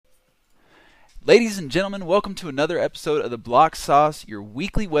Ladies and gentlemen, welcome to another episode of the Block Sauce, your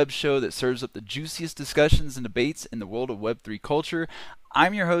weekly web show that serves up the juiciest discussions and debates in the world of Web3 culture.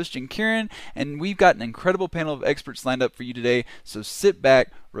 I'm your host, Jen Kieran, and we've got an incredible panel of experts lined up for you today, so sit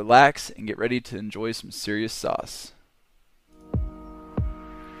back, relax, and get ready to enjoy some serious sauce.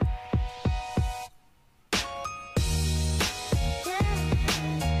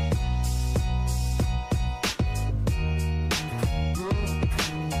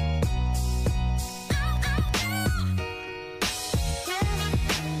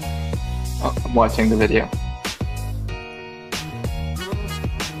 Oh, I'm watching the video.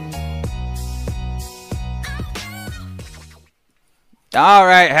 All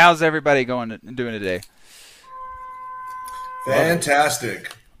right, how's everybody doing today?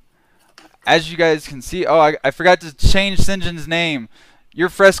 Fantastic. As you guys can see, I forgot to change Sinjin's name. You're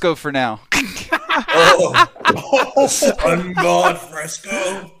Fresco for now. Sun God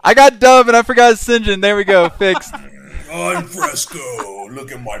Fresco. I got Dub and I forgot Sinjin. There we go, fixed. I'm Fresco.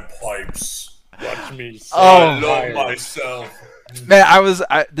 Look at my pipes. Watch me. I love myself. Man,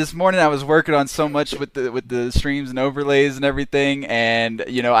 this morning I was working on so much with the streams and overlays and everything, and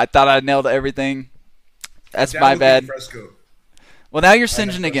I thought I nailed everything. That's my bad. Fresco. Well, now you're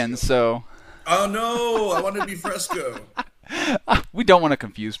Sinjin again, so. Oh no! I want to be Fresco. We don't want to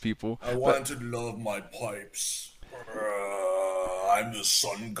confuse people. I want to love my pipes. I'm the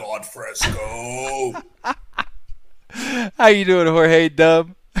Sun God Fresco. How you doing, Jorge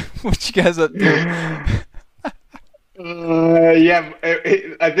Dub? What you guys up to? Yeah,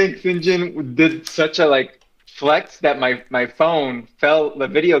 I think Sinjin did such a flex that my phone fell. The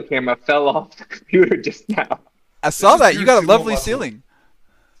video camera fell off the computer just now. I saw that. You got a lovely ceiling.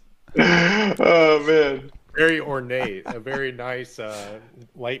 Oh man. Very ornate, a very nice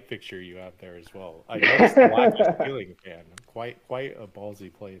light fixture you have there as well. I noticed the black ceiling fan. Quite a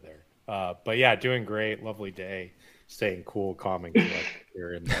ballsy play there. But yeah, doing great. Lovely day. Staying cool, calm, and collected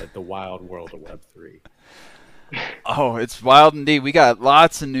here in the wild world of Web3. Oh, it's wild indeed. We got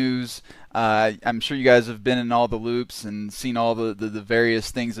lots of news. I'm sure you guys have been in all the loops and seen all the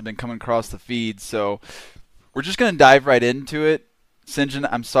various things that have been coming across the feed. So we're just going to dive right into it. Sinjin,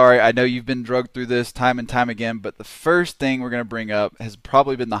 I'm sorry. I know you've been drugged through this time and time again, but the first thing we're going to bring up has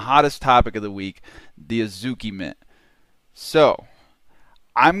probably been the hottest topic of the week, the Azuki Mint. So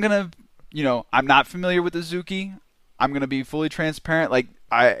I'm going to, I'm not familiar with Azuki. I'm going to be fully transparent.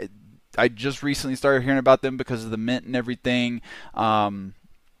 I just recently started hearing about them because of the mint and everything.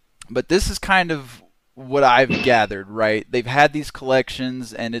 But this is kind of what I've gathered, right? They've had these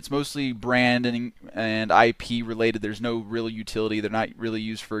collections, and it's mostly branding and IP related. There's no real utility. They're not really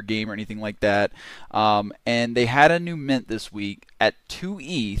used for a game or anything like that. And they had a new mint this week at 2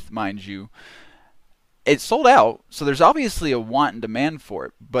 ETH, mind you. It sold out, so there's obviously a want and demand for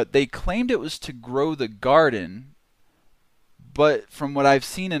it. But they claimed it was to grow the garden. But from what I've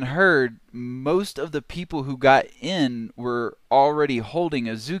seen and heard, most of the people who got in were already holding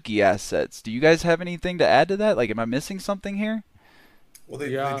Azuki assets. Do you guys have anything to add to that? Am I missing something here? Well,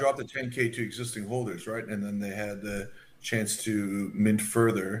 they dropped the 10K to existing holders, right? And then they had the chance to mint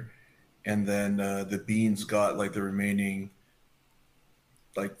further. And then the beans got the remaining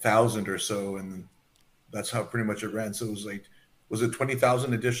 1,000 or so. And that's how pretty much it ran. So it was it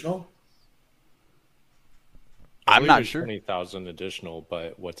 20,000 additional? I'm not sure. 20,000 additional,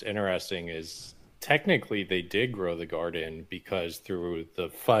 but what's interesting is technically they did grow the garden because through the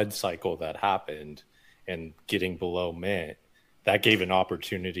FUD cycle that happened and getting below mint, that gave an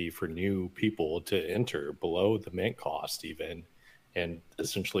opportunity for new people to enter below the mint cost even and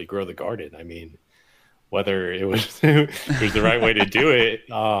essentially grow the garden. I mean, whether it was the right way to do it.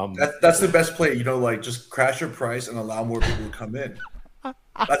 That's the best play, just crash your price and allow more people to come in.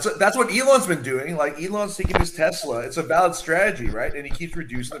 That's what Elon's been doing. Elon's taking his Tesla. It's a valid strategy, right? And he keeps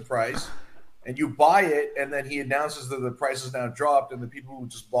reducing the price, and you buy it, and then he announces that the price has now dropped, and the people who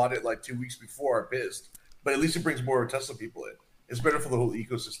just bought it 2 weeks before are pissed. But at least it brings more Tesla people in. It's better for the whole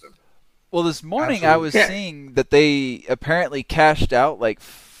ecosystem. Well, this morning I was seeing that they apparently cashed out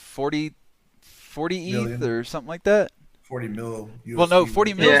 40 ETH or something like that. 40 mil. USD. Well, no,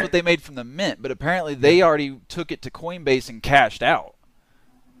 40 mil is what they made from the mint, but apparently they already took it to Coinbase and cashed out.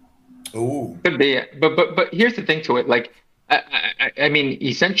 Oh, Could be, but here's the thing to it. I mean,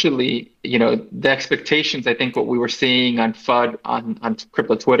 essentially, the expectations. I think what we were seeing on FUD on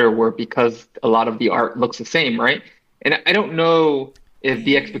crypto Twitter were because a lot of the art looks the same, right? And I don't know if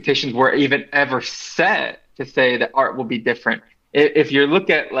the expectations were even ever set to say that art will be different. If you look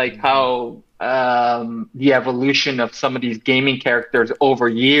at how the evolution of some of these gaming characters over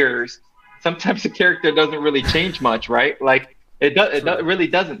years, sometimes the character doesn't really change much, right? It really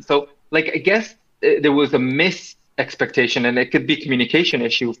doesn't. So like I guess there was a miss expectation, and it could be communication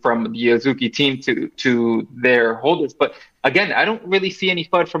issue from the Azuki team to their holders. But again, I don't really see any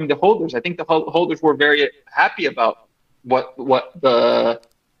FUD from the holders. I think the holders were very happy about what the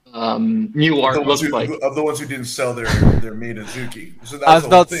new art looks like. Of the ones who didn't sell their main Azuki. So I was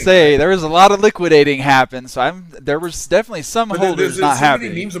about to say, there was a lot of liquidating happen, so there was definitely some holders not happy.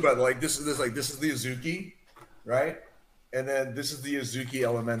 There's so many memes about it, like this is the Azuki, right? And then this is the Azuki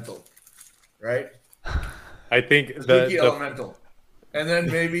Elemental, right? I think Azuki Elemental, and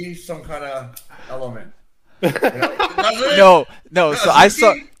then maybe some kind of element. You know? No. So Azuki, I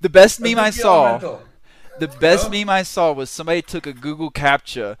saw the best meme I saw. Elemental. The best meme I saw was somebody took a Google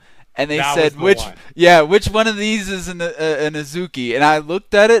CAPTCHA and they said which one of these is an Azuki, and I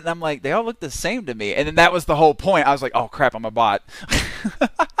looked at it and I'm like, they all look the same to me, and then that was the whole point. I was like, oh crap, I'm a bot.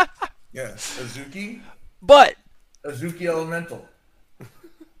 Yeah, Azuki. But Azuki Elemental.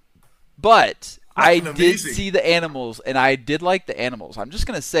 But I did see the animals, and I did like the animals. I'm just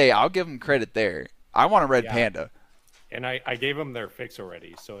gonna say I'll give them credit there. I want a red panda. And I gave them their fix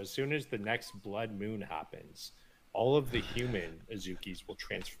already. So as soon as the next blood moon happens, all of the human Azukis will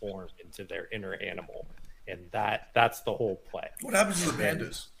transform into their inner animal, and that's the whole play. What happens to the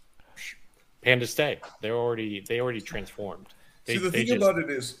pandas? Pandas stay. They already transformed. See, the thing about it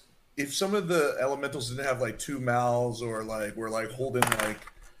is, if some of the elementals didn't have like two mouths, or like were like holding like,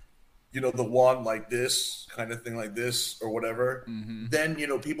 you know, the wand like this kind of thing, like this or whatever, then, you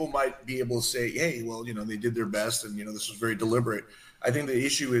know, people might be able to say, hey, well, you know, they did their best and, you know, this was very deliberate. I think the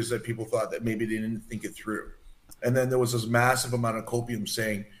issue is that people thought that maybe they didn't think it through. And then there was this massive amount of copium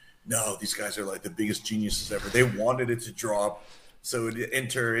saying, no, these guys are like the biggest geniuses ever. They wanted it to drop so it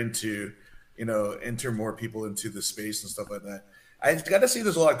enter more people into the space and stuff like that. I got to say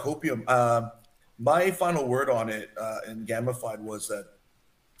there's a lot of copium. My final word on it in Gamified was that,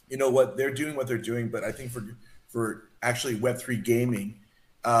 you know what, they're doing, but I think for actually Web3 gaming,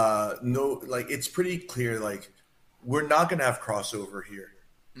 it's pretty clear, like, we're not going to have crossover here.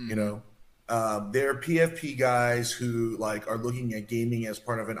 You know, there are PFP guys who like are looking at gaming as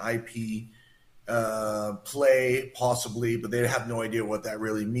part of an IP play, possibly, but they have no idea what that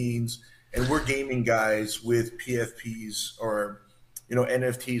really means. And we're gaming guys with PFPs or, you know,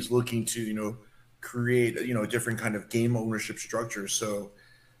 NFTs looking to, you know, create, you know, a different kind of game ownership structure. So,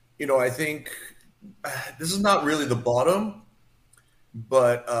 you know, I think this is not really the bottom,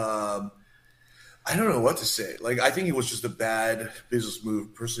 but I don't know what to say. Like, I think it was just a bad business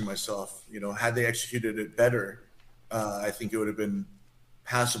move, personally, myself. You know, had they executed it better, I think it would have been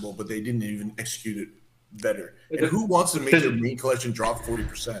passable, but they didn't even execute it better. And who wants to make their main collection drop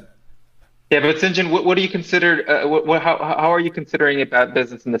 40%? Yeah, but Sinjin, what do you consider? How are you considering it bad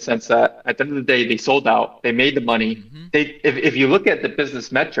business in the sense that at the end of the day they sold out, they made the money. If you look at the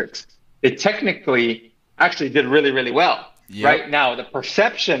business metrics, they technically actually did really, really well. Yep. Right now, the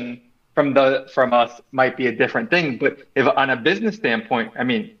perception from us might be a different thing, but if on a business standpoint, I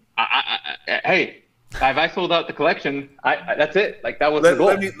mean, hey, if I sold out the collection, that's it. Like that was the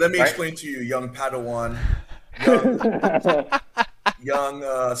goal. Let me explain to you, young Padawan.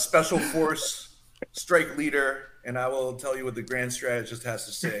 Young special force strike leader, and I will tell you what the grand strategist has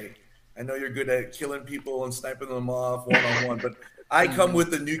to say. I know you're good at killing people and sniping them off one-on-one, but I come with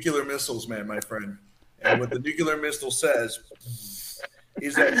the nuclear missiles, man, my friend. And what the nuclear missile says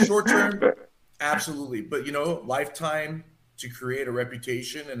is that short-term, absolutely. But, you know, lifetime to create a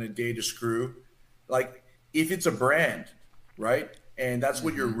reputation and a day to screw. Like, if it's a brand, right, and that's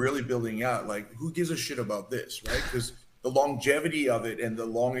what you're really building out, like, who gives a shit about this, right? Because the longevity of it and the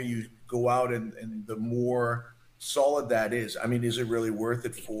longer you go out and the more solid that is, I mean, is it really worth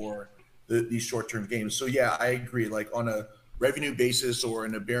it for these short-term games? So, yeah, I agree. Like, on a revenue basis or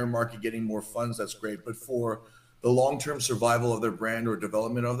in a bear market getting more funds, that's great. But for the long-term survival of their brand or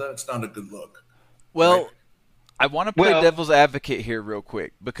development of that, it's not a good look. Well, right? I want to play devil's advocate here real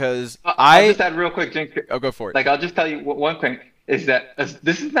quick because I'll just add real quick, Jink. Oh, go for it. Like, I'll just tell you one thing is that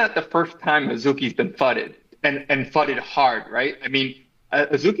this is not the first time Azuki's been fudded. And fudded hard, right? I mean,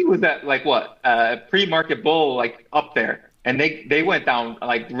 Azuki was at like what pre-market bull, like up there, and they went down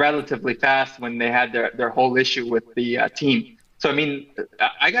like relatively fast when they had their whole issue with the team. So I mean,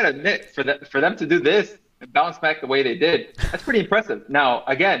 I gotta admit, for them to do this and bounce back the way they did, that's pretty impressive. Now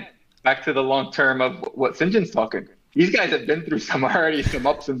again, back to the long term of what Sinjin's talking. These guys have been through some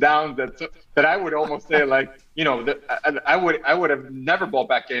ups and downs that I would almost say, like, you know, I would have never bought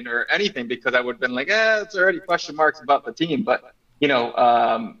back in or anything because I would have been like, it's already question marks about the team. But, you know,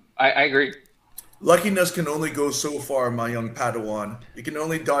 I agree. Luckiness can only go so far, my young Padawan. You can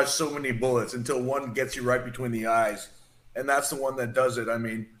only dodge so many bullets until one gets you right between the eyes. And that's the one that does it. I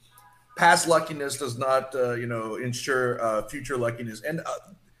mean, past luckiness does not, ensure future luckiness. And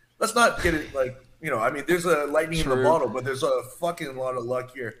let's not get it like, I mean, there's a lightning in the True. bottle, but there's a fucking lot of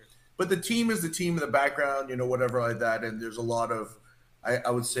luck here. But the team is the team in the background, whatever like that. And there's a lot of,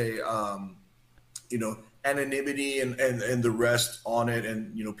 I would say, anonymity and the rest on it.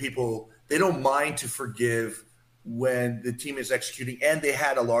 And, people, they don't mind to forgive when the team is executing and they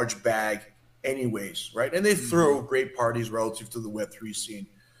had a large bag anyways, right? And they throw great parties relative to the Web3 scene,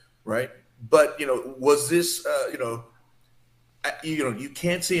 right? But, was this, you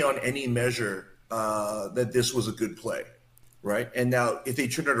can't say on any measure that this was a good play, right? And now if they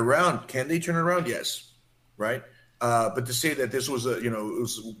turn it around, can they turn it around? Yes, right? But to say that this was it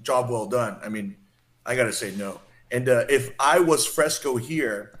was a job well done, I mean, I got to say no. And if I was Fresco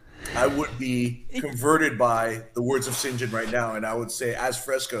here, I would be converted by the words of Sinjin right now. And I would say, as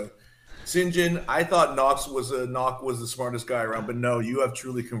Fresco, Sinjin, I thought Knox was the smartest guy around, but no, you have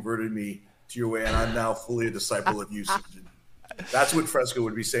truly converted me to your way, and I'm now fully a disciple of you, Sinjin. That's what Fresco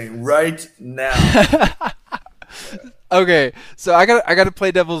would be saying right now. Okay, so I got to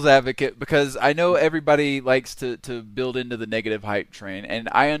play devil's advocate because I know everybody likes to build into the negative hype train, and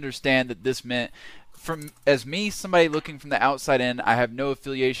I understand that this meant, as me, somebody looking from the outside in, I have no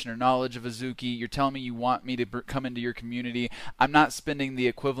affiliation or knowledge of Azuki. You're telling me you want me to come into your community. I'm not spending the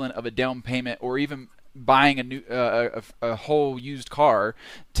equivalent of a down payment or even buying a new a whole used car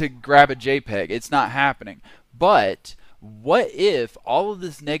to grab a JPEG. It's not happening. But what if all of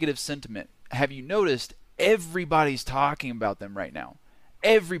this negative sentiment, have you noticed everybody's talking about them right now?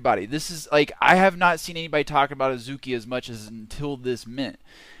 Everybody. This is like, I have not seen anybody talking about Azuki as much as until this mint.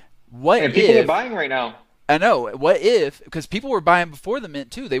 What and people if, are buying right now. I know. What if, because people were buying before the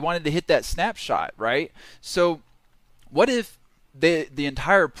mint too. They wanted to hit that snapshot, right? So what if the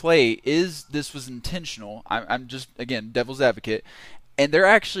entire play this was intentional? I'm just, again, devil's advocate. And they're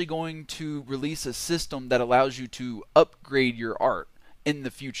actually going to release a system that allows you to upgrade your art in the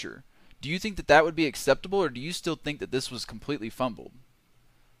future. Do you think that would be acceptable, or do you still think that this was completely fumbled?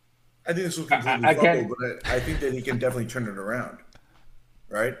 I think this was completely fumbled, but I think that he can definitely turn it around,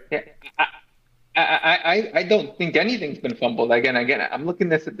 right? Yeah, I don't think anything's been fumbled. Again, I'm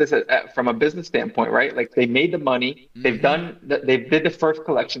looking at this from a business standpoint, right? Like, they made the money, they did the first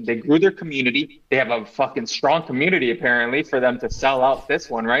collection, they grew their community, they have a fucking strong community apparently for them to sell out this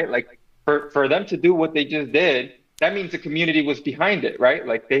one, right? Like, for them to do what they just did, that means the community was behind it, right?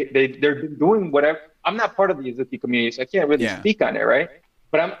 Like, they're doing whatever. I'm not part of the Azuki community, so I can't really speak on it, right?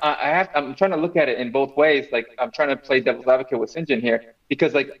 But I'm trying to look at it in both ways. Like, I'm trying to play devil's advocate with Sinjin here,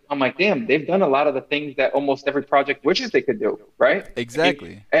 because, like, I'm like, damn, they've done a lot of the things that almost every project wishes they could do, right?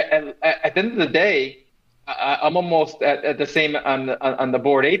 Exactly. At the end of the day, I'm almost at the same on the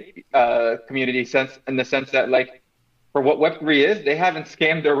Bored Ape community sense, in the sense that, like, for what Web3 is, they haven't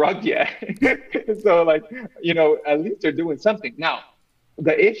scammed their rug yet. So, like, at least they're doing something. Now,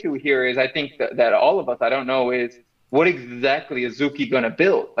 the issue here is, I think that all of us, I don't know, is what exactly is Azuki going to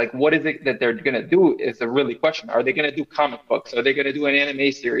build? Like, what is it that they're going to do is the really question. Are they going to do comic books? Are they going to do an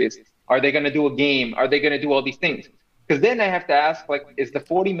anime series? Are they going to do a game? Are they going to do all these things? Because then I have to ask, like, is the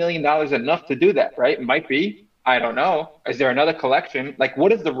 $40 million enough to do that, right? It might be. I don't know. Is there another collection? Like,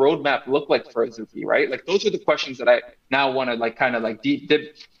 what does the roadmap look like for Azuki, right? Like, those are the questions that I now want to, like, kind of like deep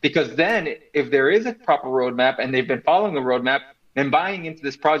dip. Because then if there is a proper roadmap and they've been following the roadmap and buying into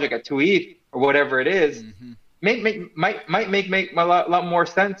this project at 2 ETH or whatever it is, might make a lot more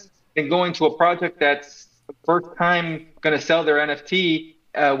sense than going to a project that's the first time going to sell their NFT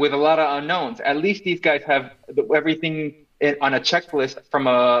with a lot of unknowns. At least these guys have everything on a checklist from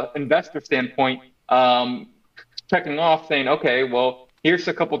a investor standpoint, checking off, saying, okay, well, here's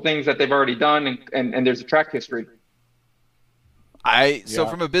a couple things that they've already done, and there's a track history. So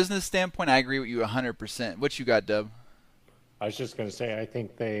from a business standpoint, I agree with you 100%. What you got, Dub? I was just going to say, I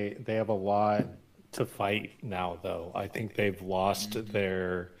think they have a lot to fight now, though. I think they've lost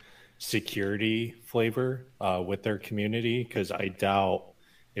their security flavor with their community, because I doubt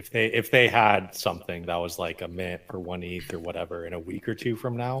if they had something that was like a mint for 1 ETH or whatever in a week or two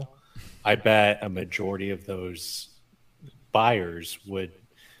from now, I bet a majority of those buyers would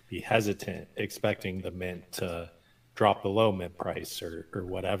be hesitant, expecting the mint to drop below mint price or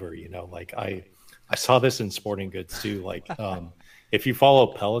whatever. Like, I saw this in sporting goods too. Like, if you follow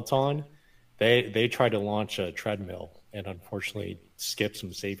Peloton, they tried to launch a treadmill and unfortunately skipped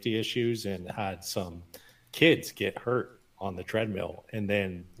some safety issues and had some kids get hurt on the treadmill, and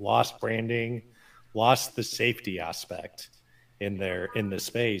then lost branding, lost the safety aspect in the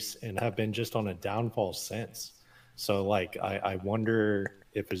space, and have been just on a downfall since. So, like, I wonder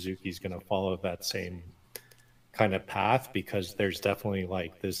if Azuki's going to follow that same kind of path, because there's definitely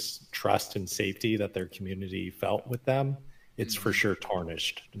like this trust and safety that their community felt with them. It's for sure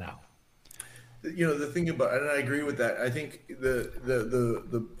tarnished now. The thing about, and I agree with that. I think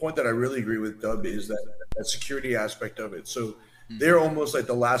the point that I really agree with Dub is that security aspect of it. So they're almost like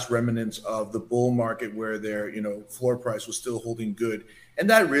the last remnants of the bull market where their floor price was still holding good, and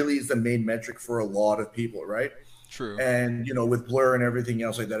that really is the main metric for a lot of people, right? True. And with Blur and everything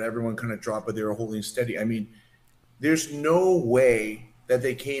else like that, everyone kind of dropped, but they were holding steady. I mean, there's no way that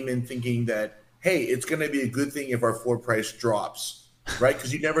they came in thinking that, hey, it's going to be a good thing if our floor price drops, right?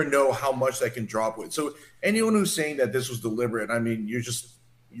 Because you never know how much that can drop with. So anyone who's saying that this was deliberate, I mean,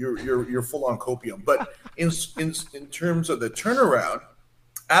 you're full on copium. But in terms of the turnaround,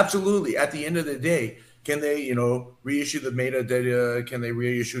 absolutely. At the end of the day, can they reissue the metadata? Can they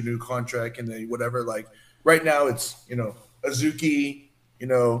reissue a new contract? Can they whatever? Like right now, it's Azuki,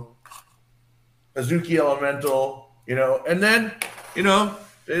 Azuki Elemental. And then,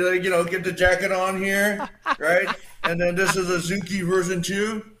 they get the jacket on here, right? And then this is Azuki version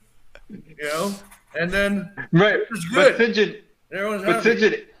 2, and then right. it's good. But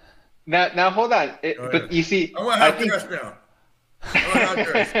Sigid, now hold on. But you see, I'm gonna have Crash now.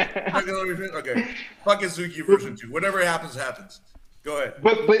 Okay, fuck Azuki version 2. Whatever happens, happens. Go ahead.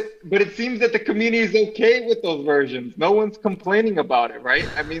 But it seems that the community is okay with those versions. No one's complaining about it, right?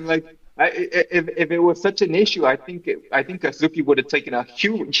 I mean, like, if it was such an issue, I think Azuki would have taken a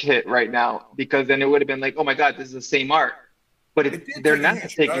huge hit right now, because then it would have been like, oh my God, this is the same art. But they're not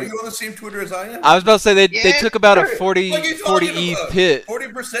taking. Are you on the same Twitter as I am? I was about to say they took about a 40 ETH hit.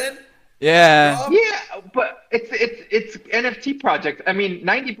 40%. Yeah. Yeah, but it's NFT projects. I mean,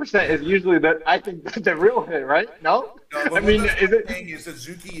 90% is usually the real hit, right? No, I mean, the thing is that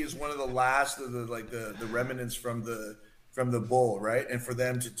Azuki is one of the last of the remnants from the bull, right? And for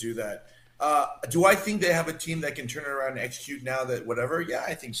them to do that, do I think they have a team that can turn it around and execute now that whatever? Yeah,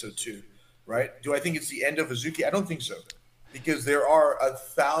 I think so too, right? Do I think it's the end of Azuki? I don't think so, because there are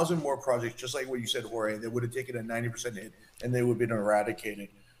 1,000 more projects, just like what you said, Jorge, that would have taken a 90% hit and they would have been eradicated,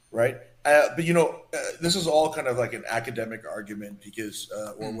 right? But this is all kind of like an academic argument, because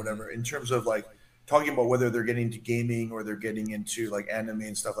or whatever, in terms of like talking about whether they're getting into gaming or they're getting into like anime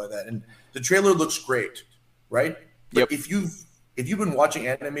and stuff like that. And the trailer looks great, right? But if you've been watching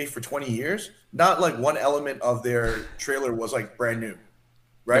anime for 20 years, not like one element of their trailer was like brand new,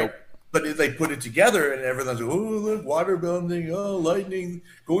 right? Yep. But they put it together and everyone's like, oh, look, water bending, oh, lightning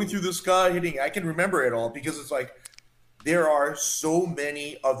going through the sky hitting. I can remember it all, because it's like there are so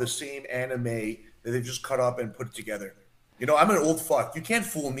many of the same anime that they've just cut up and put it together. I'm an old fuck. You can't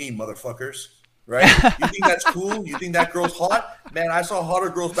fool me, motherfuckers, right? You think that's cool? You think that girl's hot? Man, I saw hotter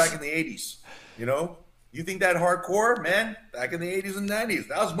girls back in the 80s, You think that hardcore, man, back in the 80s and 90s,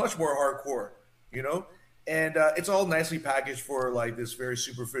 that was much more hardcore, And it's all nicely packaged for like this very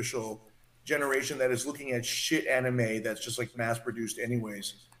superficial generation that is looking at shit anime that's just like mass produced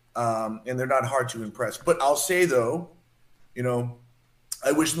anyways. And they're not hard to impress. But I'll say though,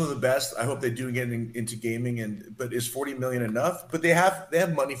 I wish them the best. I hope they do get into gaming, but is 40 million enough? But they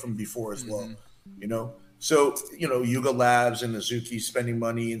have money from before as well, So, Yuga Labs and Azuki spending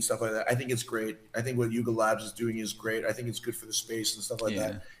money and stuff like that, I think it's great. I think what Yuga Labs is doing is great. I think it's good for the space and stuff like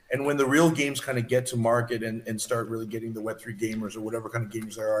that. And when the real games kind of get to market and start really getting the Web3 gamers or whatever kind of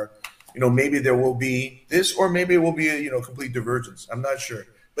gamers there are, maybe there will be this, or maybe it will be a complete divergence. I'm not sure.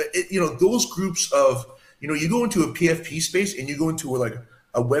 But, those groups of, you go into a PFP space and you go into like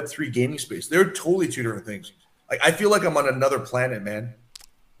a Web3 gaming space. They're totally two different things. Like, I feel like I'm on another planet, man.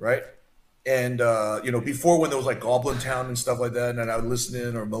 Right? And, before, when there was like Goblin Town and stuff like that, and I would listen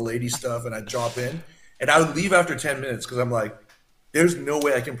in, or Milady stuff, and I'd drop in, and I would leave after 10 minutes because I'm like, there's no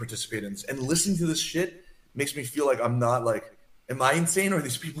way I can participate in this. And listening to this shit makes me feel like I'm not like, am I insane or are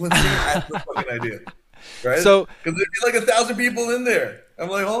these people insane? I have no fucking idea. Right? So, because there'd be like 1,000 people in there. I'm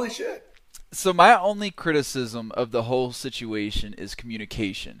like, holy shit. So my only criticism of the whole situation is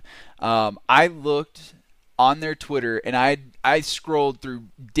communication. I looked on their Twitter, and I scrolled through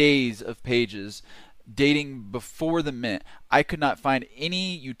days of pages dating before the mint. I could not find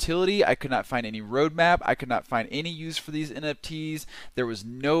any utility. I could not find any roadmap. I could not find any use for these NFTs. There was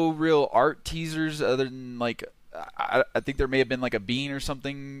no real art teasers other than like I think there may have been like a bean or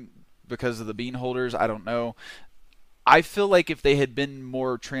something because of the bean holders. I don't know. I feel like if they had been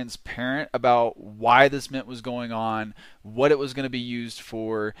more transparent about why this mint was going on, what it was going to be used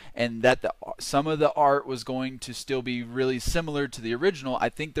for, and that some of the art was going to still be really similar to the original, I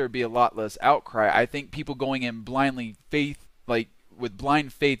think there would be a lot less outcry. I think people going in blindly with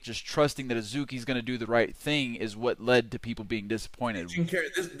blind faith, just trusting that Azuki's going to do the right thing is what led to people being disappointed.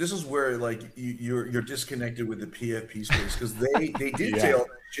 This is where like you're disconnected with the PFP space because they did say all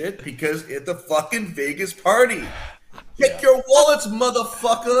that shit because at the fucking Vegas party. Check your wallets,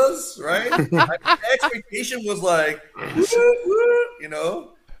 motherfuckers! Right? The expectation was like, you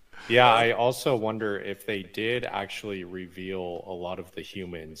know. Yeah, I also wonder if they did actually reveal a lot of the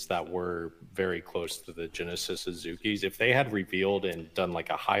humans that were very close to the Genesis Azukis. If they had revealed and done like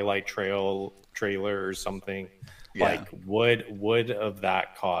a highlight trailer or something, like would have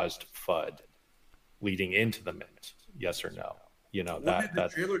that caused FUD leading into the mint? Yes or no? You know, when did the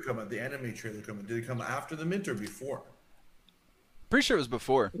trailer come out? The anime trailer come out? Did it come after the mint or before? Pretty sure it was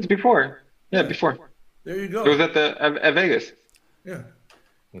before. It's before. Yeah, before. There you go. It was at Vegas. Yeah.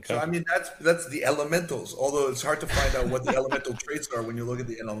 Okay. So I mean that's the elementals. Although it's hard to find out what the elemental traits are when you look at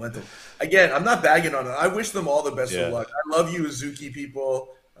the elemental. Again, I'm not bagging on it. I wish them all the best of luck. I love you, Azuki people.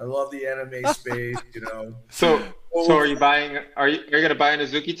 I love the anime space. You know. So are you buying? Are you gonna buy an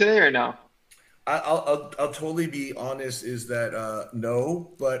Azuki today or no? I'll totally be honest. Is that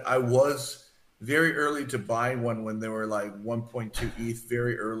no? But I was very early to buy one when they were like 1.2 ETH.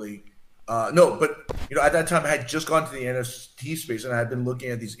 Very early. No, but you know, at that time I had just gone to the NFT space and I had been looking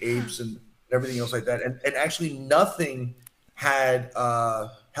at these apes and everything else like that, and actually nothing had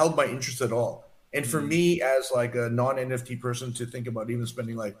held my interest at all. And for me, as like a non-NFT person, to think about even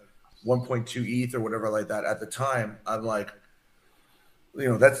spending like 1.2 ETH or whatever like that at the time, I'm like, you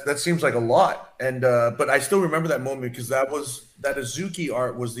know, that seems like a lot. And but I still remember that moment because that Azuki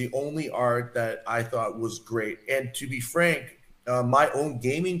art was the only art that I thought was great. And to be frank, my own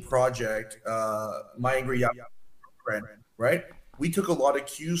gaming project, My Angry Yap, right? We took a lot of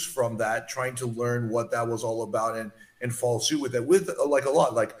cues from that, trying to learn what that was all about and follow suit with it, with like a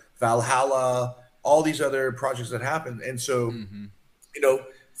lot, like Valhalla, all these other projects that happened. And so, you know,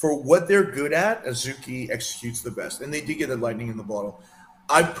 for what they're good at, Azuki executes the best. And they did get a lightning in the bottle.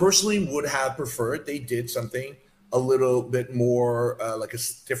 I personally would have preferred they did something a little bit more like a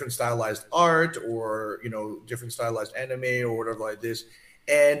different stylized art or, you know, different stylized anime or whatever like this,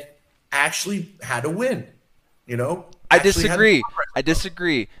 and actually had a win, you know? I disagree.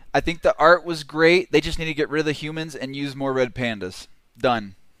 I think the art was great. They just need to get rid of the humans and use more red pandas.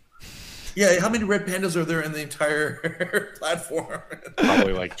 Done. Yeah, how many red pandas are there in the entire platform?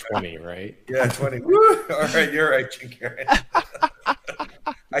 Probably like 20, right? Yeah, 20. Woo! All right, you're right, Jim Karen.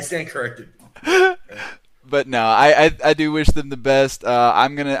 I stand corrected. But no, I do wish them the best.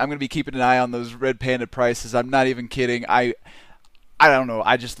 I'm gonna be keeping an eye on those red panda prices. I'm not even kidding. I don't know.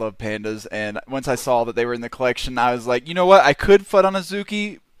 I just love pandas, and once I saw that they were in the collection, I was like, you know what? I could FUD on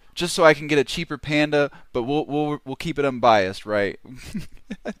Azuki just so I can get a cheaper panda, but we'll keep it unbiased, right?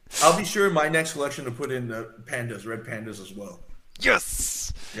 I'll be sure in my next collection to put in pandas, red pandas as well.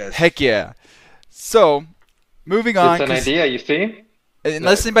 Yes. Heck yeah. So, moving on. It's an idea, you see.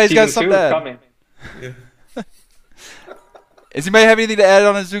 Unless anybody's got something to add. Coming. Yeah. Does anybody have anything to add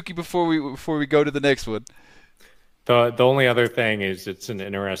on Azuki before we go to the next one? The only other thing is it's an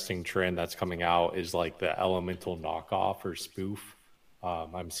interesting trend that's coming out is like the elemental knockoff or spoof.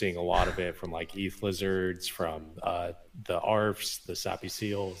 I'm seeing a lot of it from like ETH lizards, from the ARFs, the sappy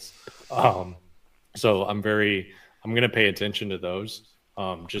seals. So I'm going to pay attention to those.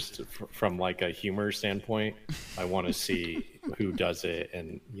 Just from like a humor standpoint, I want to see who does it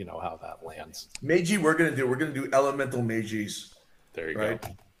and you know how that lands. Meiji, we're gonna do elemental Meijis. There you right? go.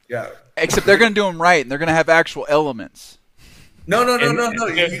 Yeah. Except they're gonna do them right, and they're gonna have actual elements. No.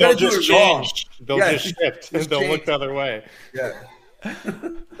 You gotta do it wrong. They'll just shift. They'll look the other way. Yeah.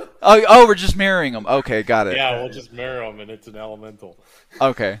 Oh, we're just mirroring them. Okay, got it. Yeah, we'll just mirror them, and it's an elemental.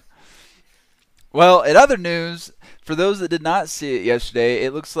 Okay. Well, in other news, for those that did not see it yesterday,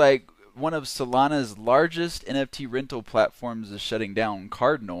 it looks like one of Solana's largest NFT rental platforms is shutting down,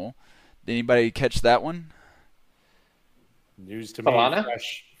 Cardinal. Did anybody catch that one? News to me. Solana?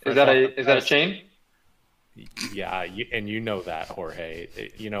 Fresh Is that a chain? Yeah, and you know that, Jorge.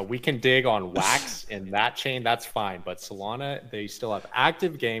 You know, we can dig on Wax and that chain, that's fine. But Solana, they still have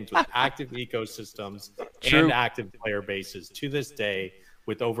active games with active ecosystems and active player bases to this day,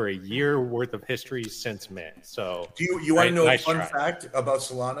 with over a year worth of history since mint. So, do you want to know a fun fact about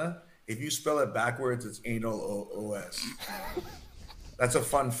Solana? If you spell it backwards, it's anal OS. That's a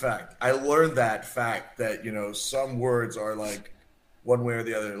fun fact. I learned that fact that, you know, some words are like one way or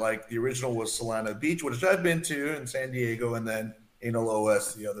the other. Like the original was Solana Beach, which I've been to in San Diego, and then anal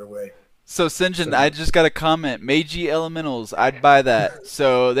OS the other way. So, Sinjin, I just got a comment. Meiji Elementals, I'd buy that.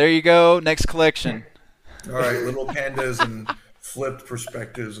 So, there you go. Next collection. All right, little pandas and flipped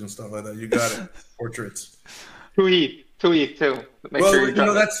perspectives and stuff like that. You got it. Portraits. Two ETH too. Make Well, sure you drop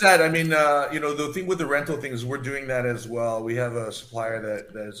it. that's sad. I mean, the thing with the rental thing is we're doing that as well. We have a supplier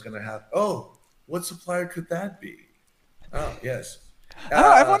that is going to have. Oh, what supplier could that be? Oh, yes.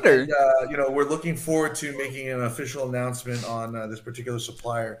 I wonder. We're looking forward to making an official announcement on this particular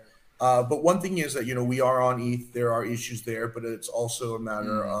supplier. But one thing is that we are on ETH. There are issues there, but it's also a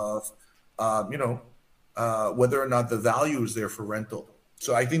matter of whether or not the value is there for rental.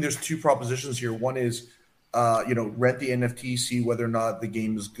 So I think there's two propositions here. One is rent the NFT, see whether or not the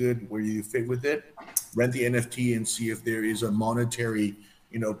game is good, where you fit with it. Rent the NFT and see if there is a monetary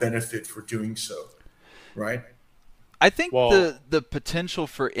benefit for doing so, right? I think the potential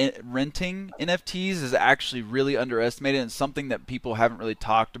for renting NFTs is actually really underestimated, and something that people haven't really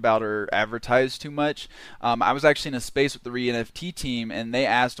talked about or advertised too much. I was actually in a space with the NFT team, and they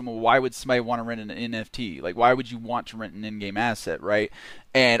asked them, well, why would somebody want to rent an NFT? Like, why would you want to rent an in-game asset, right?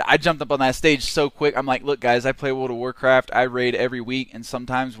 And I jumped up on that stage so quick. I'm like, look, guys, I play World of Warcraft. I raid every week, and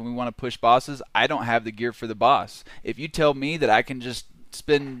sometimes when we want to push bosses, I don't have the gear for the boss. If you tell me that I can just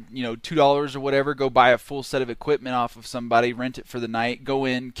spend $2 or whatever, go buy a full set of equipment off of somebody, rent it for the night, go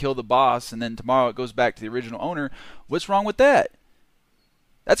in, kill the boss, and then tomorrow it goes back to the original owner, what's wrong with that?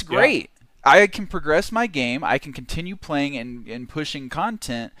 That's great. Yeah. I can progress my game, I can continue playing and pushing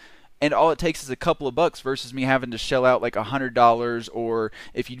content, and all it takes is a couple of bucks versus me having to shell out like $100, or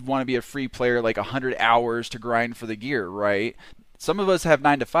if you want to be a free player, like 100 hours to grind for the gear, right? Some of us have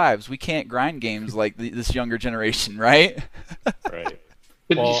 9-to-5s. We can't grind games like this younger generation, right? Right.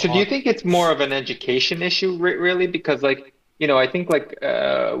 So do you think it's more of an education issue, really? Because I think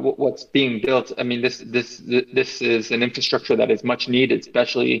what's being built. I mean, this is an infrastructure that is much needed,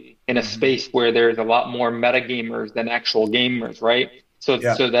 especially in a space where there's a lot more meta gamers than actual gamers, right? So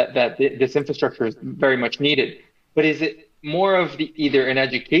that this infrastructure is very much needed. But is it more of either an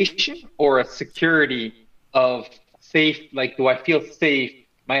education or a security of safe? Like, do I feel safe?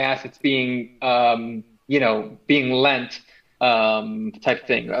 My assets being being lent. Type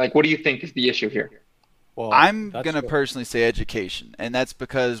thing. Like, what do you think is the issue here? Well, I'm going to personally say education, and that's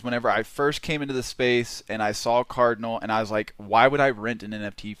because whenever I first came into the space and I saw Cardinal, and I was like, why would I rent an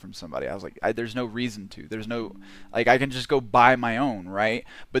NFT from somebody? I was like, there's no reason to. There's no, I can just go buy my own, right?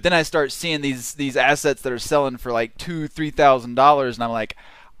 But then I start seeing these assets that are selling for like $2,000-$3,000, and I'm like,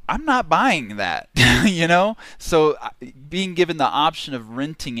 I'm not buying that, So being given the option of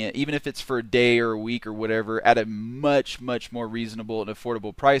renting it, even if it's for a day or a week or whatever, at a much, much more reasonable and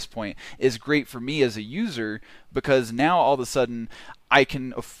affordable price point is great for me as a user, because now all of a sudden I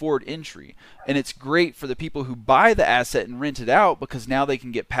can afford entry. And it's great for the people who buy the asset and rent it out, because now they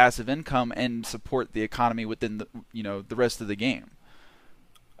can get passive income and support the economy within the rest of the game.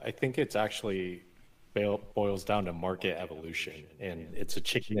 I think it's actually boils down to market evolution, and it's a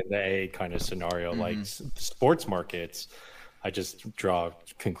chicken and the egg kind of scenario. Like sports markets, I just draw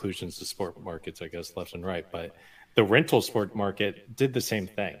conclusions to sport markets, I guess, left and right, but the rental sport market did the same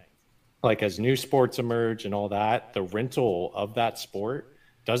thing. Like, as new sports emerge and all that, the rental of that sport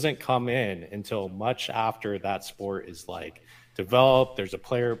doesn't come in until much after that sport is like developed. There's a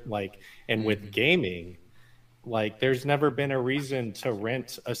player, and with gaming, there's never been a reason to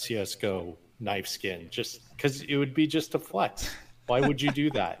rent a CSGO knife skin just because it would be just a flex. Why would you do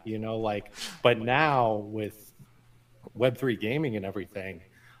that? But now with Web3 gaming and everything,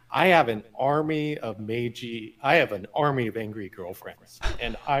 I have an army of angry girlfriends,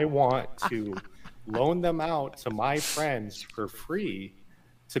 and I want to loan them out to my friends for free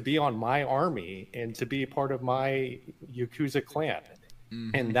to be on my army and to be part of my Yakuza clan.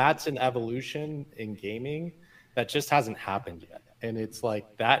 And that's an evolution in gaming that just hasn't happened yet. And it's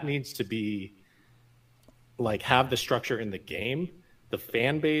that needs to be have the structure in the game, the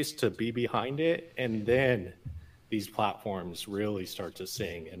fan base to be behind it, and then these platforms really start to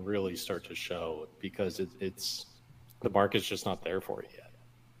sing and really start to show, because it's the market's just not there for it yet.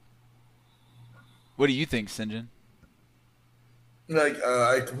 What do you think, Sinjin?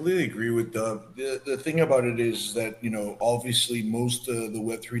 I completely agree with Dub. The thing about it is that obviously most of the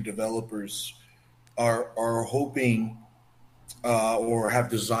Web3 developers are hoping or have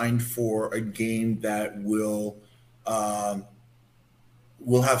designed for a game that will have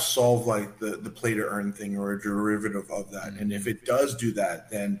solved the play to earn thing, or a derivative of that. And if it does do that,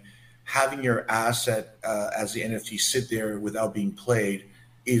 then having your asset as the NFT sit there without being played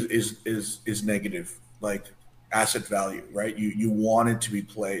is negative, asset value, right? You want it to be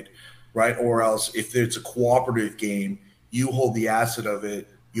played, right? Or else if it's a cooperative game, you hold the asset of it,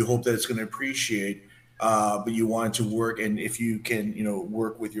 you hope that it's going to appreciate, but you want it to work. And if you can,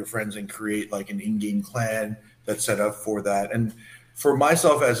 work with your friends and create an in-game clan that's set up for that. And for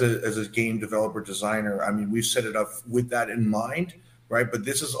myself as a game developer designer, I mean, we've set it up with that in mind, right? But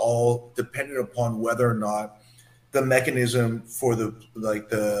this is all dependent upon whether or not the mechanism for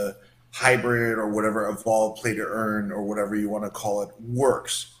the hybrid or whatever evolve play to earn or whatever you want to call it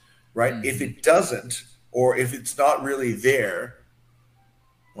works, right? Mm-hmm. If it doesn't, or if it's not really there,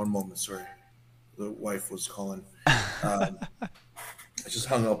 one moment, sorry, the wife was calling. I just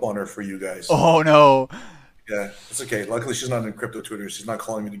hung up on her for you guys. Oh no. Yeah, it's okay. Luckily, she's not in crypto Twitter. She's not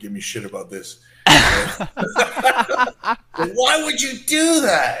calling me to give me shit about this. Why would you do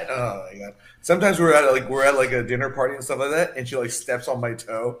that? Oh my god! Sometimes we're at a dinner party and stuff like that, and she like steps on my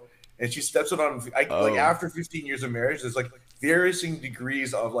toe, and she steps it on. Like after 15 years of marriage, there's like varying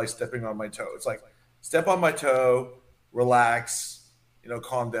degrees of like stepping on my toe. It's like step on my toe, relax,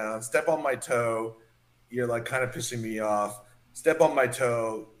 calm down. Step on my toe, you're like kind of pissing me off. Step on my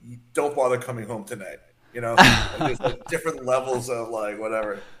toe, don't bother coming home tonight. There's like different levels of like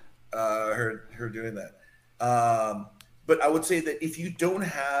whatever her doing that. But I would say that if you don't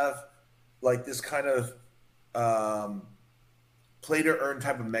have like this kind of play to earn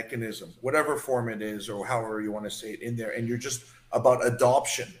type of mechanism, whatever form it is or however you want to say it in there, and you're just about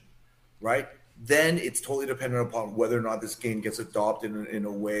adoption, right? Then it's totally dependent upon whether or not this game gets adopted in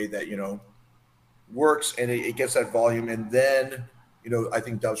a way that works and it gets that volume, and then I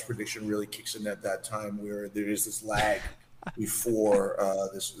think Dub's prediction really kicks in at that time where there is this lag before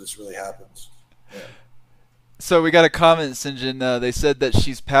this really happens. Yeah. So we got a comment, Sinjin. They said that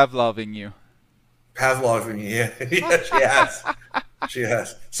she's Pavloving you. Pavloving me, yeah. Yeah, she has. She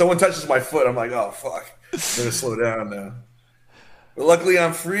has. Someone touches my foot, I'm like, oh, fuck. Better slow down now. But luckily,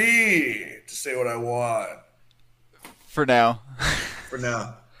 I'm free to say what I want. For now. For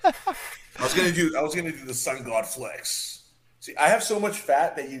now. I was gonna do the sun god flex. See, I have so much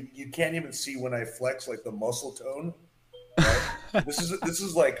fat that you can't even see when I flex, like the muscle tone. Right? This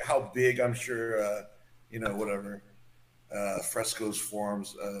is like how big I'm sure whatever Fresco's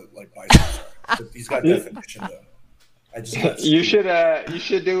forms like biceps are. But he's got definition though. I just you should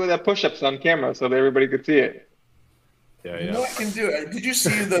do the push-ups on camera so that everybody could see it. Yeah. I can do it. Did you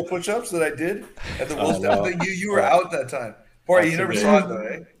see the push-ups that I did at the Wolves? No. You were out that time. Boy, you never saw it though,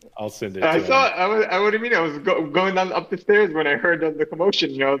 eh? I'll send it. I saw it. What do you mean? I was going down up the stairs when I heard the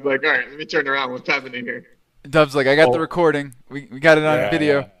commotion. I was like, all right, let me turn around. What's happening here? Dub's like, I got the recording. We got it on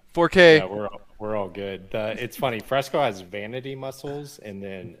video. 4K. Yeah, we're all good. It's funny. Fresco has vanity muscles, and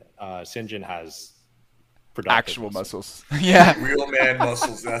then Sinjin has actual muscles. Yeah. Real man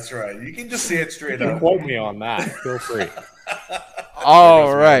muscles. That's right. You can just say it straight up. Quote me on that. Feel free.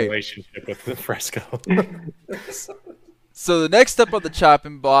 All right. Relationship with the Fresco. So the next up on the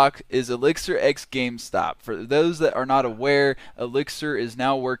chopping block is Elixir x GameStop. For those that are not aware, Elixir is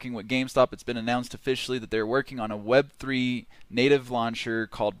now working with GameStop. It's been announced officially that they're working on a Web3 native launcher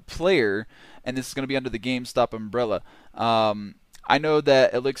called Player, and this is going to be under the GameStop umbrella. I know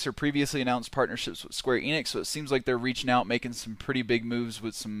that Elixir previously announced partnerships with Square Enix, so it seems like they're reaching out, making some pretty big moves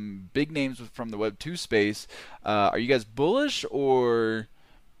with some big names from the Web2 space. Are you guys bullish or...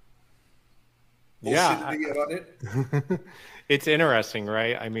 Yeah, it's interesting,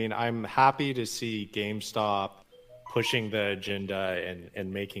 right? I mean, I'm happy to see GameStop pushing the agenda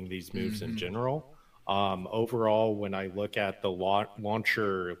and making these moves in general. Overall, when I look at the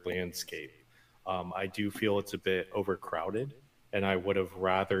launcher landscape, I do feel it's a bit overcrowded, and I would have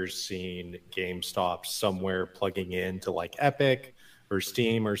rather seen GameStop somewhere plugging into like Epic or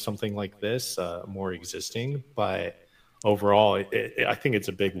Steam or something like this, more existing, but overall, I think it's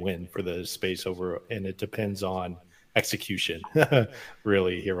a big win for the space and it depends on execution,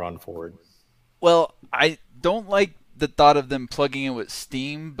 really, here on forward. Well, I don't like the thought of them plugging in with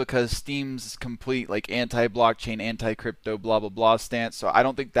Steam because Steam's complete like anti-blockchain, anti-crypto, blah blah blah stance. So I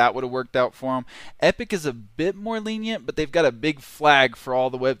don't think that would have worked out for them. Epic is a bit more lenient, but they've got a big flag for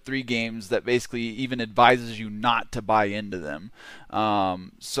all the Web3 games that basically even advises you not to buy into them.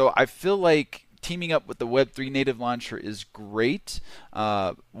 So I feel like teaming up with the Web3 native launcher is great.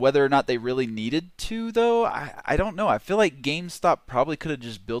 Whether or not they really needed to, though, I don't know. I feel like GameStop probably could have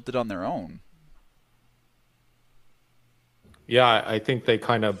just built it on their own. Yeah, I think they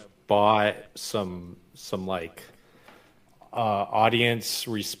kind of bought some like audience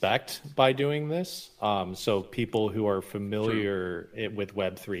respect by doing this. So people who are familiar with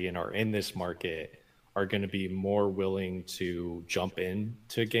Web3 and are in this market are going to be more willing to jump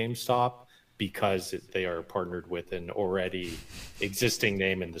into GameStop because they are partnered with an already existing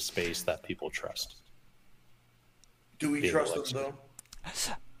name in the space that people trust. Do we trust them though?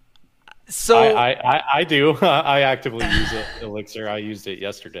 So I do. I actively use Elixir. I used it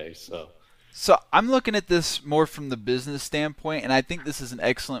yesterday. So So I'm looking at this more from the business standpoint, and I think this is an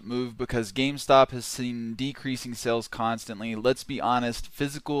excellent move because GameStop has seen decreasing sales constantly. Let's be honest,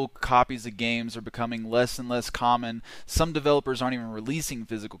 physical copies of games are becoming less and less common. Some developers aren't even releasing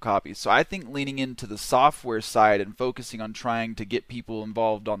physical copies. So I think leaning into the software side and focusing on trying to get people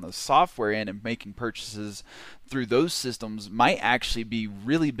involved on the software end and making purchases through those systems might actually be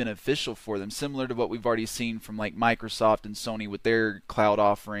really beneficial for them, similar to what we've already seen from like Microsoft and Sony with their cloud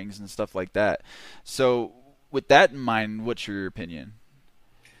offerings and stuff like that. So with that in mind, what's your opinion?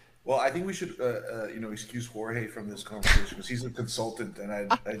 Well, I think we should, excuse Jorge from this conversation because he's a consultant, and I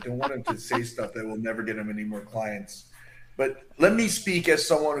don't want him to say stuff that will never get him any more clients. But let me speak as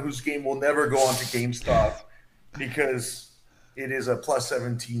someone whose game will never go onto GameStop because it is a plus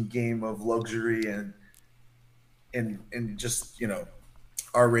 17 game of luxury and just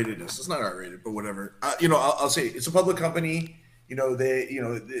R-ratedness. It's not R-rated, but whatever. I'll say it's a public company.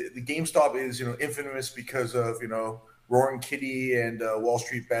 The GameStop is infamous because of Roaring Kitty and Wall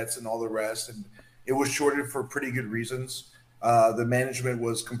Street Bets and all the rest, and it was shorted for pretty good reasons. The management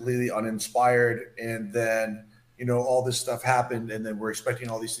was completely uninspired, and then all this stuff happened, and then we're expecting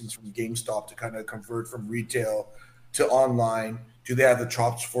all these things from GameStop to kind of convert from retail to online. Do they have the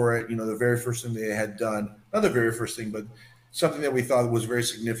chops for it? The very first thing they had done, not the very first thing, but something that we thought was very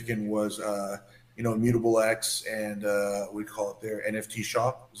significant was, Immutable X and we call it their NFT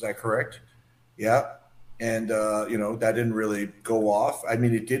shop. Is that correct? Yeah. And, that didn't really go off. I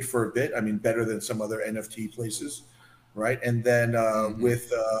mean, it did for a bit. I mean, better than some other NFT places, right? And then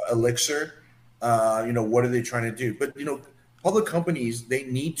with Elixir, what are they trying to do? But, public companies, they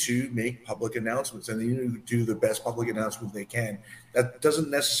need to make public announcements, and they need to do the best public announcement they can. That doesn't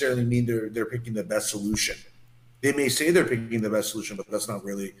necessarily mean they're picking the best solution. They may say they're picking the best solution, but that's not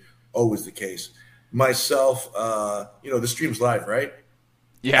really always the case. Myself, the stream's live, right?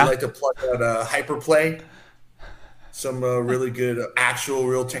 Yeah. I like to plug out Hyperplay, some really good actual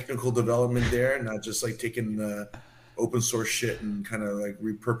real technical development there, not just like taking open source shit and kind of like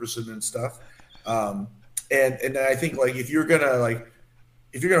repurposing and stuff. And I think like if you're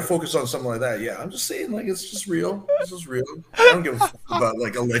gonna focus on something like that, yeah, I'm just saying like it's just real. This is real. I don't give a fuck about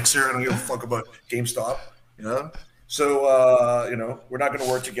like Elixir. I don't give a fuck about GameStop. So we're not gonna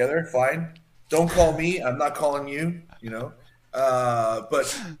work together. Fine. Don't call me. I'm not calling you.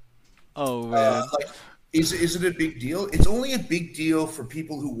 But oh man, is it a big deal? It's only a big deal for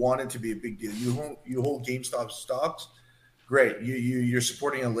people who want it to be a big deal. You hold GameStop stocks, great. You're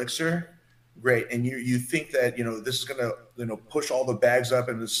supporting Elixir. Great, and you think that this is gonna push all the bags up,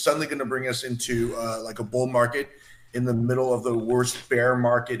 and it's suddenly gonna bring us into like a bull market in the middle of the worst bear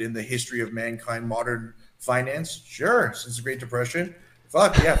market in the history of mankind, modern finance? Sure, since the Great Depression.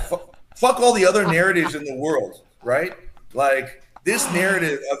 Fuck yeah, fuck all the other narratives in the world, right? Like this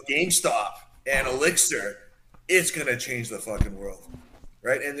narrative of GameStop and Elixir, it's gonna change the fucking world,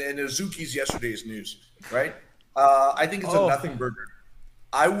 right? And Azuki's yesterday's news, right? I think it's a nothing burger.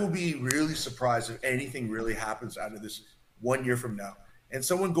 I will be really surprised if anything really happens out of this 1 year from now. And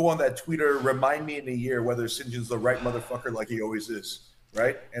someone go on that Twitter, remind me in a year whether Sinjin's the right motherfucker like he always is,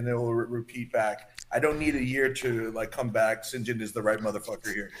 right? And then we'll repeat back. I don't need a year to like come back. Sinjin is the right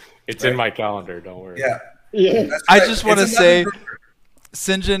motherfucker here. It's right? In my calendar. Don't worry. Yeah. I just want to say,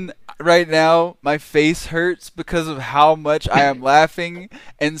 Sinjin, right now my face hurts because of how much I am laughing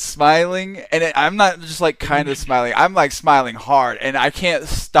and smiling, and I'm not just like kind of smiling. I'm like smiling hard, and I can't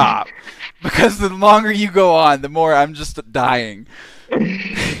stop because the longer you go on, the more I'm just dying.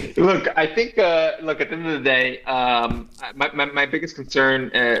 Look, I think at the end of the day, my biggest concern,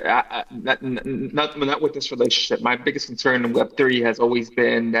 not with this relationship, my biggest concern in Web3 has always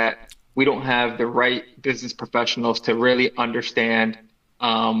been that we don't have the right business professionals to really understand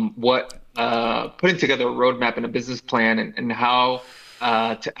what putting together a roadmap and a business plan and how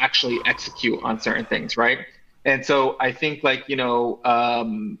to actually execute on certain things, right? And so I think like a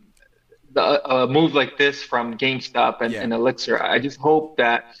move like this from GameStop and Elixir, I just hope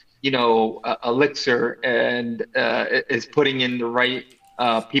that Elixir and is putting in the right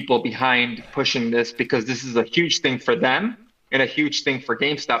people behind pushing this, because this is a huge thing for them and a huge thing for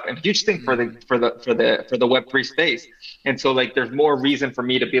GameStop and a huge thing for the Web3 space. And so like there's more reason for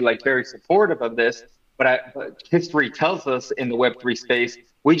me to be like very supportive of this, but history tells us in the Web3 space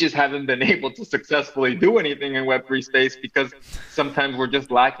we just haven't been able to successfully do anything in Web3 space because sometimes we're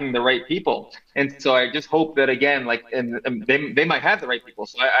just lacking the right people. And so I just hope that again, like, and they might have the right people.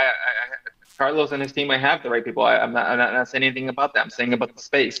 So I Carlos and his team might have the right people. I'm not saying anything about that. I'm saying about the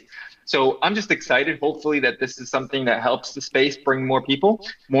space. So I'm just excited, hopefully, that this is something that helps the space bring more people,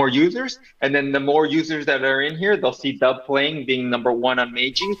 more users. And then the more users that are in here, they'll see Dub playing, being number one on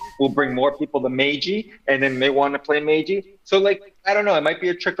Meiji, will bring more people to Meiji, and then they want to play Meiji. So, like, I don't know, it might be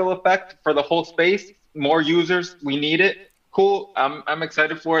a trickle effect for the whole space. More users, we need it. Cool. I'm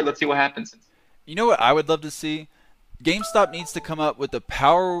excited for it. Let's see what happens. You know what I would love to see? GameStop needs to come up with a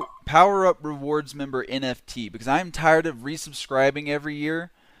power up rewards member NFT, because I'm tired of resubscribing every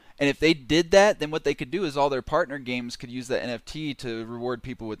year. And if they did that, then what they could do is all their partner games could use that NFT to reward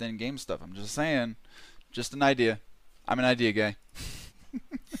people within game stuff. I'm just saying. Just an idea. I'm an idea guy.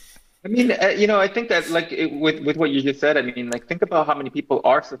 I mean, I think that with what you just said, I mean, like, think about how many people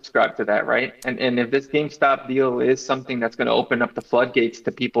are subscribed to that, right? And if this GameStop deal is something that's going to open up the floodgates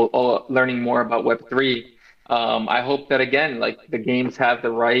to people learning more about Web3, I hope that, again, like, the games have the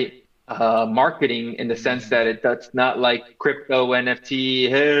right marketing, in the sense that that's not like crypto NFT.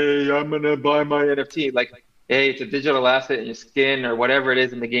 Hey, I'm gonna buy my NFT. Like, hey, it's a digital asset in your skin or whatever it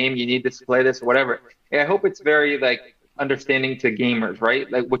is in the game. You need this to play this or whatever. And I hope it's very, like, understanding to gamers, right?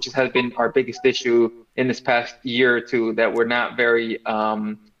 Like, which has been our biggest issue in this past year or two, that we're not very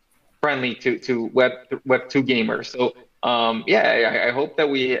friendly to Web 2 gamers. So I hope that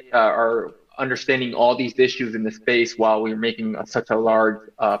we are understanding all these issues in the space while we're making such a large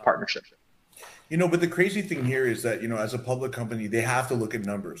partnership. But the crazy thing here is that, as a public company, they have to look at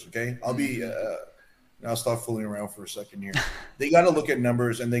numbers. Okay, I'll stop fooling around for a second here. They got to look at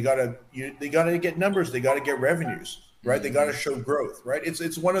numbers, and they got to get numbers. They got to get revenues, right? They got to show growth, right?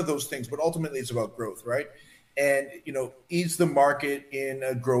 It's one of those things, but ultimately it's about growth, right? And is the market in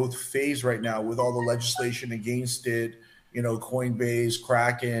a growth phase right now with all the legislation against it? Coinbase,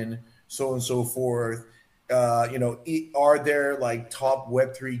 Kraken, so on and so forth. Are there, like, top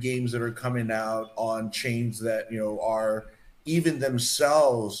Web3 games that are coming out on chains that are even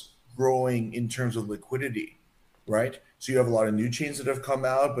themselves growing in terms of liquidity, right? So you have a lot of new chains that have come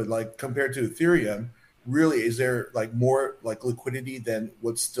out, but, like, compared to Ethereum, really, is there, like, more, like, liquidity than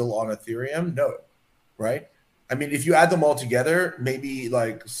what's still on Ethereum? No, right? I mean, if you add them all together, maybe,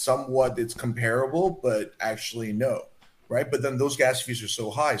 like, somewhat it's comparable, but actually no. Right. But then those gas fees are so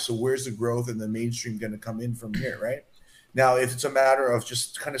high. So where's the growth in the mainstream going to come in from here? Right now, if it's a matter of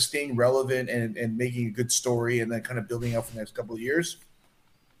just kind of staying relevant and making a good story and then kind of building out for the next couple of years.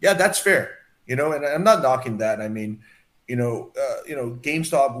 Yeah, that's fair. And I'm not knocking that. I mean,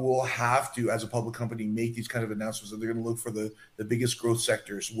 GameStop will have to, as a public company, make these kind of announcements that they're going to look for the biggest growth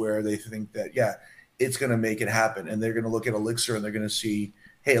sectors where they think that, it's going to make it happen. And they're going to look at Elixir and they're going to see,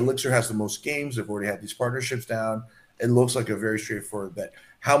 hey, Elixir has the most games. They've already had these partnerships down. It looks like a very straightforward bet.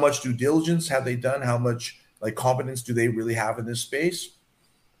 How much due diligence have they done? How much, like, competence do they really have in this space?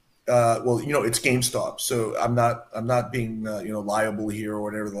 It's GameStop, so I'm not being liable here or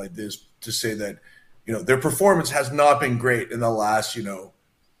whatever like this to say that their performance has not been great in the last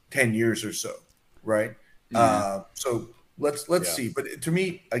 10 years or so, right? Mm-hmm. So let's see. But to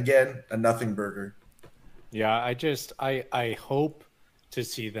me, again, a nothing burger. Yeah, I hope to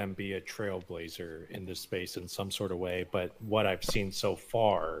see them be a trailblazer in this space in some sort of way. But what I've seen so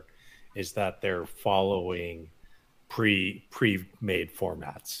far is that they're following pre-made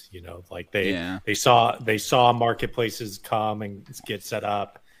formats. Like they saw marketplaces come and get set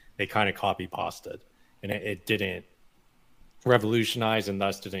up. They kind of copy pasted, and it didn't revolutionize and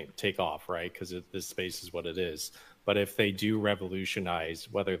thus didn't take off, right? Because this space is what it is. But if they do revolutionize,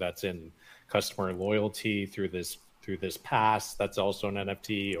 whether that's in customer loyalty through this pass that's also an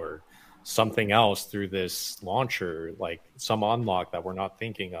NFT, or something else through this launcher, like some unlock that we're not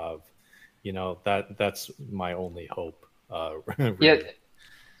thinking of, that's my only hope. Really. Yeah.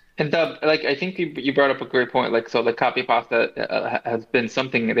 And I think you brought up a great point. Like, so the copy pasta has been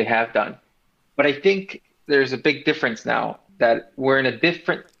something that they have done, but I think there's a big difference now that we're in a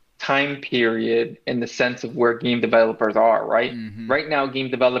different time period in the sense of where game developers are, right? Mm-hmm. Right now, game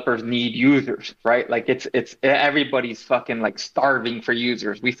developers need users, right? Like, it's everybody's fucking, like, starving for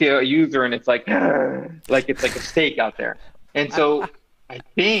users. We see a user and it's like it's like a steak out there. And so I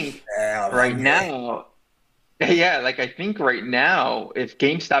think right now, I think right now, if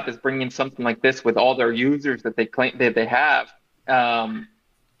GameStop is bringing something like this with all their users that they claim that they have, I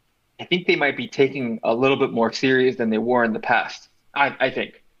think they might be taking a little bit more serious than they were in the past. I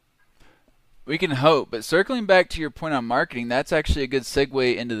think. We can hope, but circling back to your point on marketing, that's actually a good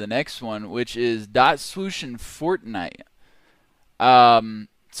segue into the next one, which is Dot Swoosh and Fortnite.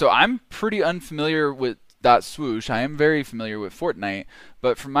 So I'm pretty unfamiliar with dot swoosh. I am very familiar with Fortnite,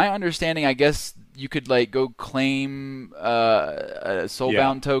 but from my understanding, I guess you could like go claim a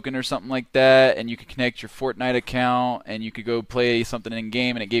soulbound token or something like that, and you could connect your Fortnite account, and you could go play something in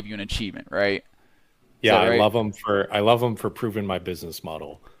game, and it gave you an achievement, right? Yeah, right? I love them for proving my business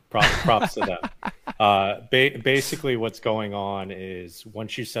model. Props to them. Basically, what's going on is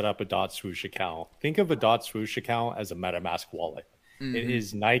once you set up a dot swoosh account, think of a dot swoosh account as a MetaMask wallet. Mm-hmm. It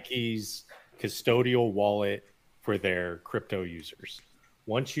is Nike's custodial wallet for their crypto users.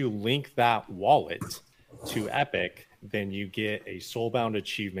 Once you link that wallet to Epic, then you get a soulbound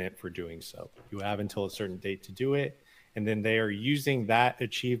achievement for doing so. You have until a certain date to do it, and then they are using that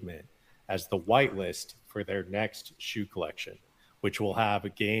achievement as the whitelist for their next shoe collection, which will have a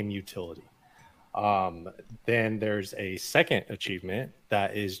game utility. Then there's a second achievement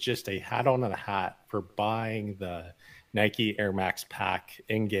that is just a hat on a hat for buying the Nike Air Max pack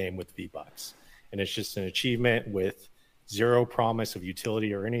in game with V-Bucks. And it's just an achievement with zero promise of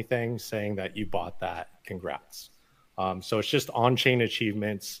utility or anything, saying that you bought that. Congrats. So it's just on-chain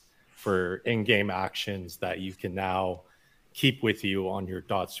achievements for in-game actions that you can now keep with you on your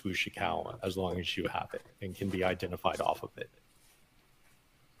dot swoosh account as long as you have it and can be identified off of it.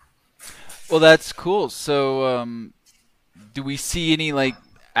 Well, that's cool. So do we see any like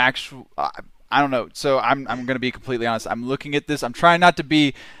actual I don't know. So I'm going to be completely honest. I'm looking at this. I'm trying not to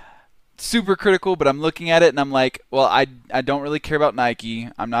be super critical, but I'm looking at it and I'm like, well, I don't really care about Nike.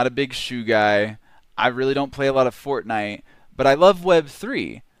 I'm not a big shoe guy. I really don't play a lot of Fortnite, but I love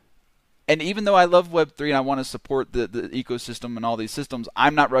Web3. And even though I love Web3 and I want to support the ecosystem and all these systems,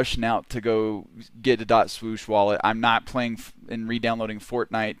 I'm not rushing out to go get a dot swoosh wallet. I'm not playing and re-downloading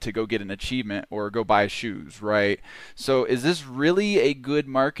Fortnite to go get an achievement or go buy shoes, right? So is this really a good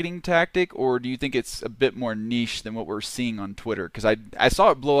marketing tactic, or do you think it's a bit more niche than what we're seeing on Twitter? Because I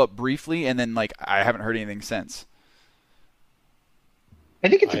saw it blow up briefly, and then like I haven't heard anything since. I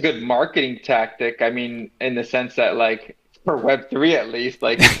think it's a good marketing tactic. I mean, in the sense that like, for Web3 at least,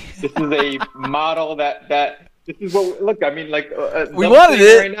 like this is a model that this is what look. I mean, like we wanted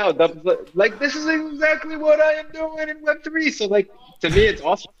it right now. Like this is exactly what I am doing in Web3. So like to me, it's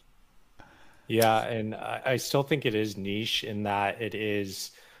awesome. Yeah, and I still think it is niche in that it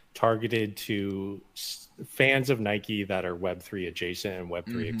is targeted to fans of Nike that are Web3 adjacent and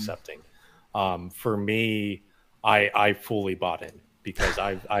Web3 accepting. For me, I fully bought in. Because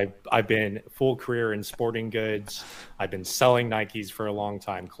I've been full career in sporting goods. I've been selling Nikes for a long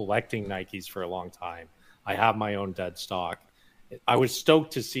time, collecting Nikes for a long time. I have my own dead stock. I was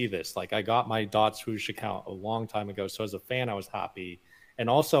stoked to see this. Like I got my dot swoosh account a long time ago. So as a fan, I was happy. And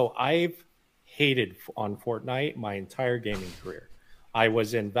also I've hated on Fortnite my entire gaming career. I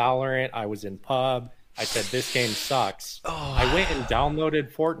was in Valorant. I was in PUB. I said, this game sucks. I went and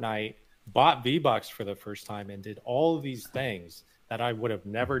downloaded Fortnite, bought V-Bucks for the first time, and did all of these things that I would have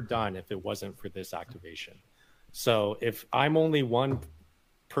never done if it wasn't for this activation. So if I'm only one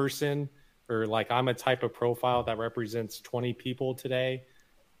person, or like I'm a type of profile that represents 20 people today,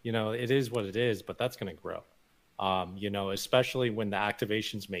 you know, it is what it is, but that's going to grow. You know, especially when the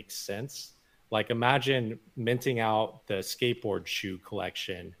activations make sense. Like imagine minting out the skateboard shoe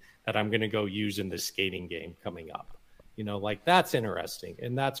collection that I'm going to go use in the skating game coming up. You know, like that's interesting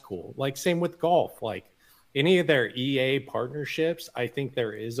and that's cool. Like same with golf, like any of their EA partnerships, I think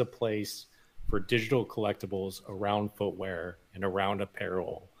there is a place for digital collectibles around footwear and around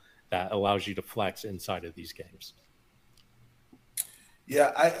apparel that allows you to flex inside of these games.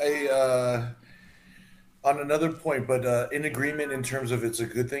 Yeah, I on another point, but in agreement in terms of it's a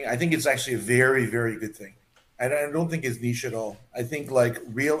good thing. I think it's actually a very, very good thing. And I don't think it's niche at all. I think like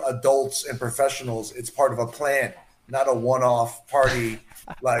real adults and professionals, it's part of a plan, not a one-off party.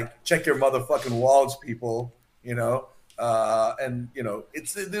 Like check your motherfucking wallets, people, you know, and you know,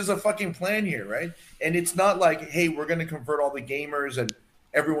 there's a fucking plan here, right? And it's not like, hey, we're going to convert all the gamers and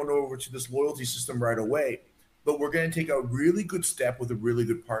everyone over to this loyalty system right away, but we're going to take a really good step with a really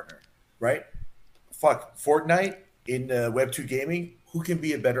good partner, right? Fuck Fortnite in Web2 gaming. Who can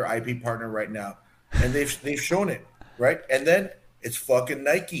be a better IP partner right now? And they've shown it, right? And then it's fucking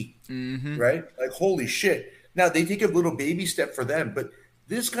Nike, right? Like holy shit. Now they take a little baby step for them, but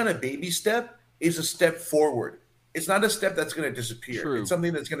this kind of baby step is a step forward. It's not a step that's going to disappear. True. It's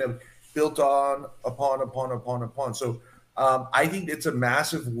something that's going to build on upon. So I think it's a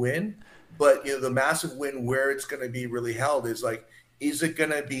massive win, but you know the massive win where it's going to be really held is like, is it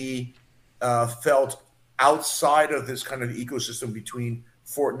going to be felt outside of this kind of ecosystem between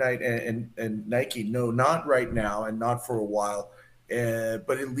Fortnite and Nike? No, not right now and not for a while.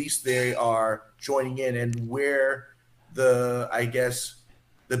 But at least they are joining in, and where the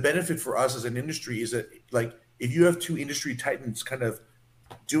the benefit for us as an industry is that, like, if you have two industry titans kind of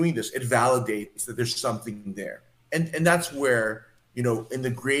doing this, it validates that there's something there. And that's where, you know, in the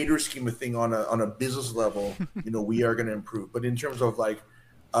greater scheme of thing on a business level, you know, we are going to improve. But in terms of like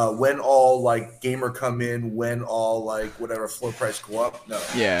when all like gamer come in, when all like whatever floor price go up, no,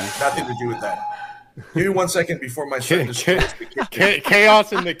 nothing to do with that. Give me 1 second before my son destroys the kitchen.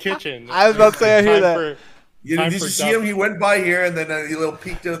 Chaos in the kitchen. I was about to say, I hear that. Did you see him? He went by here, and then he little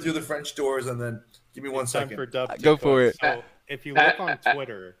peeked out through the French doors, and then give me 1 second. Go for it. So if you look on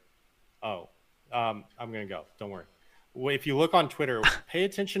Twitter, I'm gonna go. Don't worry. If you look on Twitter, pay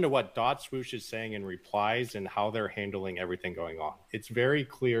attention to what Dot Swoosh is saying in replies and how they're handling everything going on. It's very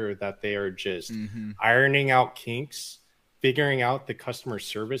clear that they are just ironing out kinks, figuring out the customer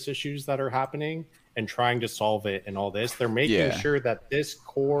service issues that are happening, and trying to solve it and all this. They're making sure that this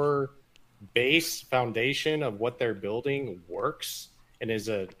core base foundation of what they're building works and is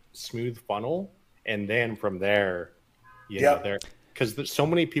a smooth funnel. And then from there, you know, because so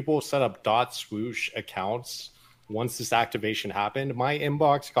many people set up Dot Swoosh accounts once this activation happened. My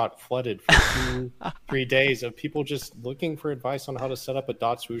inbox got flooded for 2-3 days of people just looking for advice on how to set up a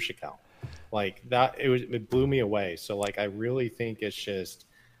Dot Swoosh account. Like that, it blew me away. So like, I really think it's just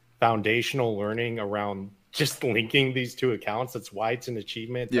foundational learning around just linking these two accounts. That's why it's an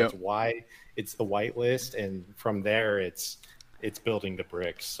achievement. That's why it's the whitelist. And from there, it's building the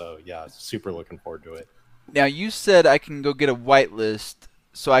bricks. So yeah, super looking forward to it. Now you said I can go get a whitelist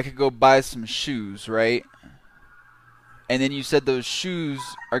so I could go buy some shoes, right? And then you said those shoes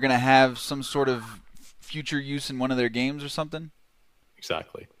are going to have some sort of future use in one of their games or something?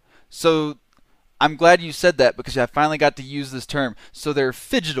 Exactly. So I'm glad you said that because I finally got to use this term. So they're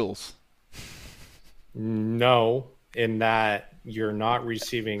fidgetals. No, in that you're not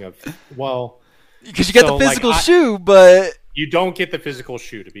receiving a because you get the physical shoe, but you don't get the physical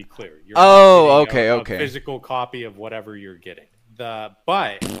shoe. To be clear, you're okay. Physical copy of whatever you're getting.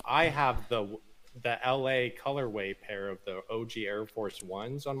 But I have the LA colorway pair of the OG Air Force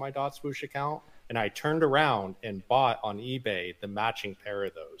Ones on my Dot Swoosh account, and I turned around and bought on eBay the matching pair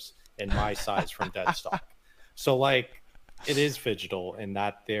of those in my size from dead stock. So like, it is phygital in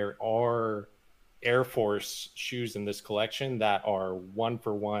that there are Air Force shoes in this collection that are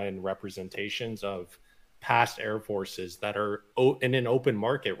 1-for-1 representations of past Air Forces that are in an open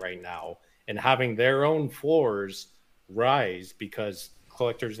market right now and having their own floors rise because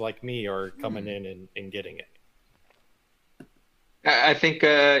collectors like me are coming in and getting it. I think,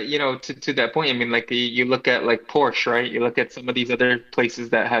 you know, to that point, I mean, like you look at like Porsche, right? You look at some of these other places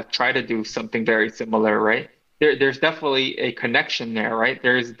that have tried to do something very similar, right? There's definitely a connection there, right?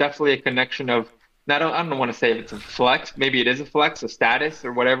 There's definitely a connection of, I don't want to say if it's a flex, maybe it is a flex, a status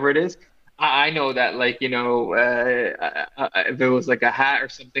or whatever it is. I know that, like, you know, if it was like a hat or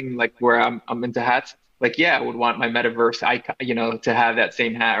something like where I'm into hats, like, yeah, I would want my metaverse icon, you know, to have that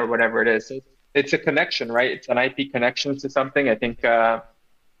same hat or whatever it is. So it's a connection, right? It's an IP connection to something. I think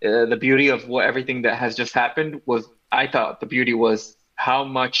the beauty of everything that has just happened was, I thought the beauty was how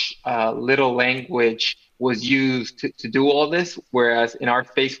much little language was used to do all this. Whereas in our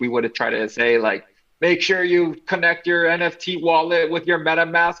space, we would have tried to say like, make sure you connect your NFT wallet with your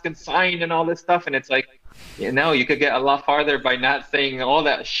MetaMask and sign and all this stuff. And it's like, you know, you could get a lot farther by not saying all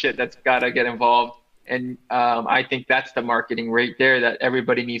that shit that's got to get involved. And I think that's the marketing right there that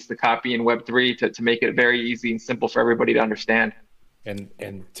everybody needs to copy in Web3 to make it very easy and simple for everybody to understand.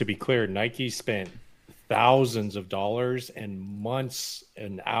 And to be clear, Nike spent thousands of dollars and months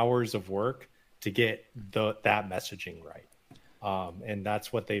and hours of work to get that messaging right. And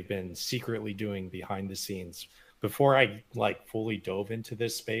that's what they've been secretly doing behind the scenes. Before I like fully dove into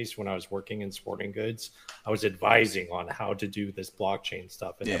this space, when I was working in sporting goods, I was advising on how to do this blockchain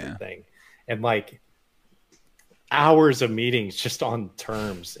stuff and everything. And like hours of meetings just on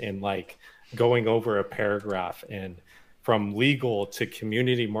terms and like going over a paragraph, and from legal to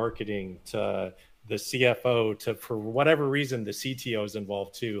community marketing to the CFO to, for whatever reason, the CTO is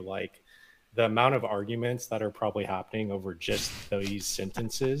involved too. Like, the amount of arguments that are probably happening over just these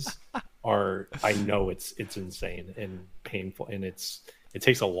sentences are, I know it's insane and painful, and it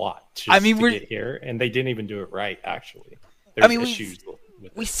takes a lot to get here, and they didn't even do it right, actually. There's issues with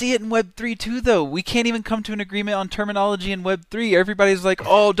we see it in Web3 too, though. We can't even come to an agreement on terminology in Web3. Everybody's like,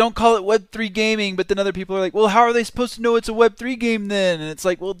 oh, don't call it Web3 gaming, but then other people are like, well, how are they supposed to know it's a Web3 game then? And it's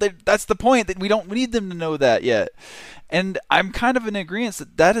like, well, that's the point, that we don't need them to know that yet. And I'm kind of in agreement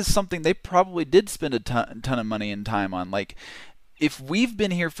that that is something they probably did spend a ton of money and time on. Like, if we've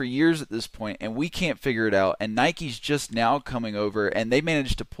been here for years at this point and we can't figure it out, and Nike's just now coming over and they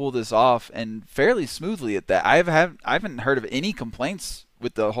managed to pull this off and fairly smoothly at that, I haven't heard of any complaints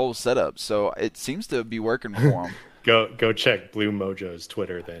with the whole setup. So it seems to be working for him. Go check Blue Mojo's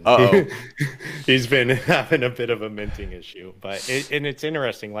Twitter then. Uh-oh. He's been having a bit of a minting issue, and it's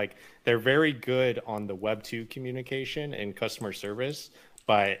interesting. Like, they're very good on the Web 2 communication and customer service,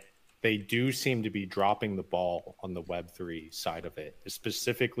 but they do seem to be dropping the ball on the Web 3 side of it,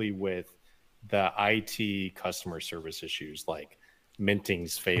 specifically with the IT customer service issues, like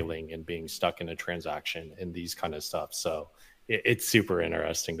minting's failing and being stuck in a transaction and these kind of stuff. So it's super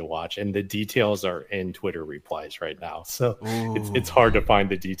interesting to watch, and the details are in Twitter replies right now, so it's hard to find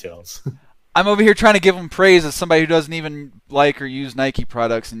the details. I'm over here trying to give him praise as somebody who doesn't even like or use Nike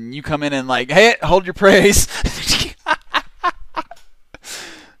products, and you come in and like, hey, hold your praise.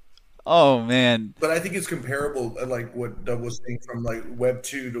 Oh man. But I think it's comparable, like what Doug was saying, from like Web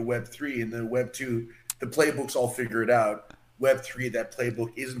 2 to Web 3. And then Web 2, the playbooks all figure it out. Web 3, that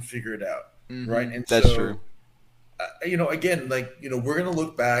playbook isn't figured out, right? And that's true. Again, like, we're gonna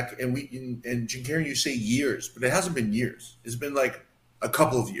look back, and Jim Karen, you say years, but it hasn't been years. It's been like a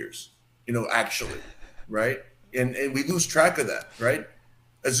couple of years, actually, right? And we lose track of that, right?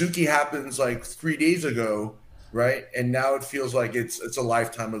 Azuki happens like 3 days ago, right? And now it feels like it's a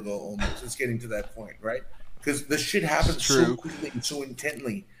lifetime ago almost. It's getting to that point, right? Because the shit happens so quickly and so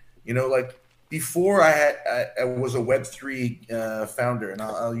intently, like. Before I was a Web3 founder, and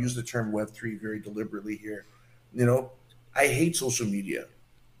I'll use the term Web3 very deliberately here. I hate social media.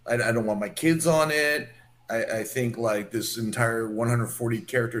 I don't want my kids on it. I think like this entire 140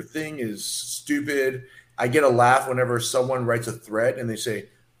 character thing is stupid. I get a laugh whenever someone writes a thread and they say,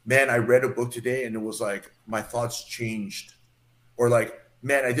 man, I read a book today and it was like my thoughts changed. Or like,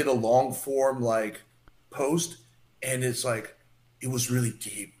 man, I did a long form like post and it's like, it was really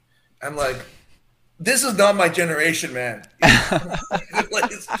deep. I'm like, this is not my generation, man.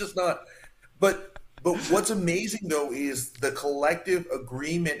 Like, it's just not. But what's amazing though is the collective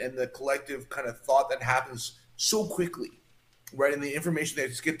agreement and the collective kind of thought that happens so quickly, right? And the information that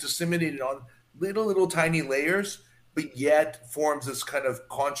just gets disseminated on little tiny layers, but yet forms this kind of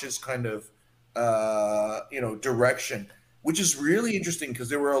conscious kind of direction, which is really interesting because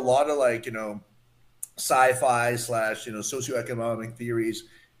there were a lot of like sci-fi / socioeconomic theories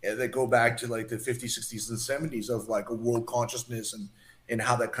that go back to like the 50s, 60s, and 70s of like a world consciousness and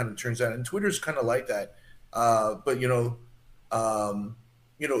how that kind of turns out. And Twitter's kind of like that. But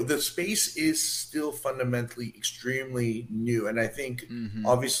the space is still fundamentally extremely new. And I think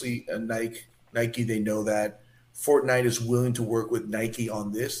obviously Nike, they know that. Fortnite is willing to work with Nike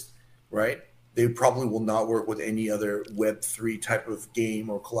on this, right? They probably will not work with any other Web3 type of game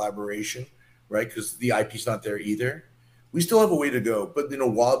or collaboration, right? Because the IP's not there either. We still have a way to go. But,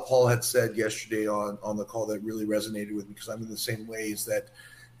 Wild Paul had said yesterday on the call that really resonated with me because I'm in the same ways that,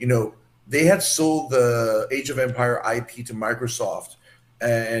 they had sold the Age of Empire IP to Microsoft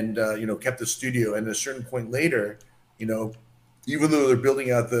and, kept the studio. And at a certain point later, even though they're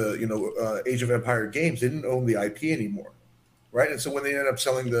building out the, Age of Empire games, they didn't own the IP anymore, right? And so when they ended up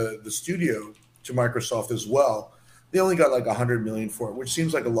selling the studio to Microsoft as well, they only got like $100 million for it, which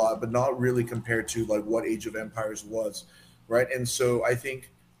seems like a lot, but not really compared to like what Age of Empires was, right? And so I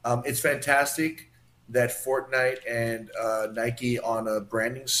think it's fantastic that Fortnite and Nike on a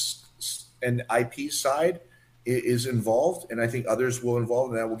branding and IP side is involved, and I think others will involve,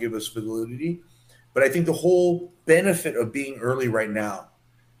 and that will give us validity. But I think the whole benefit of being early right now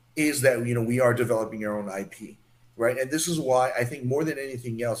is that we are developing our own IP, right? And this is why I think more than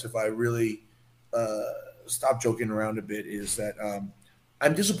anything else, if I really stop joking around a bit, is that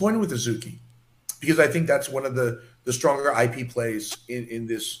I'm disappointed with Azuki because I think that's one of the stronger IP plays in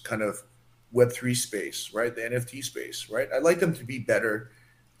this kind of Web3 space, right? The NFT space, right? I'd like them to be better,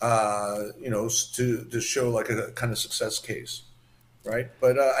 to show like a kind of success case, right?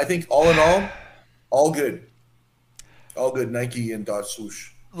 But I think all in all good. All good, Nike and Dot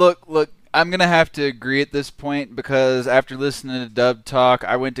Swoosh. Look, I'm going to have to agree at this point because after listening to Dub talk,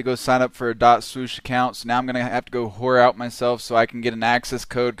 I went to go sign up for a Dot Swoosh account, so now I'm going to have to go whore out myself so I can get an access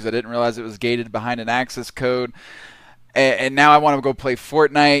code because I didn't realize it was gated behind an access code. And now I want to go play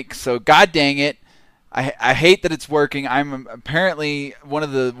Fortnite, so god dang it. I hate that it's working. I'm apparently one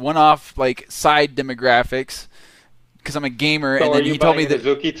of the one-off like side demographics because I'm a gamer. So and then are you he told me buying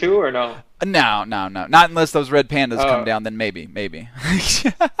that Azuki too or no? No. Not unless those red pandas come down, then maybe.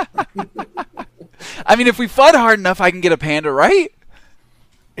 I mean, if we FUD hard enough, I can get a panda, right?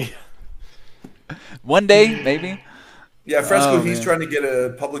 One day, maybe. Yeah, Fresco, he's trying to get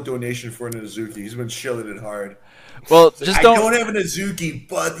a public donation for an Azuki. He's been shilling it hard. Well, just don't. I don't have an Azuki,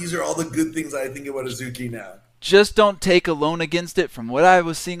 but these are all the good things I think about Azuki now. just don't take a loan against it. From what I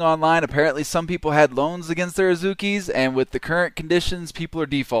was seeing online, apparently some people had loans against their Azukis, and with the current conditions, people are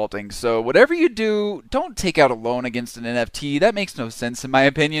defaulting. So whatever you do, don't take out a loan against an NFT. That makes no sense in my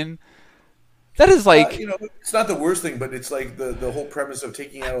opinion. That is like it's not the worst thing, but it's like the whole premise of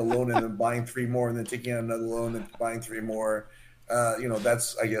taking out a loan and then buying 3 more, and then taking out another loan and buying 3 more.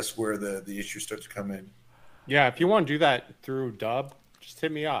 That's I guess where the issues start to come in. Yeah, if you want to do that through Dub, just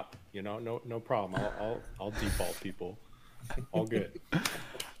hit me up. No problem. I'll default people. All good.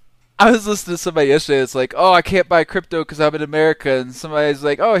 I was listening to somebody yesterday. It's like, oh, I can't buy crypto because I'm in America, and somebody's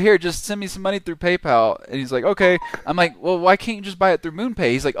like, oh, here, just send me some money through PayPal, and he's like, okay. I'm like, well, why can't you just buy it through MoonPay?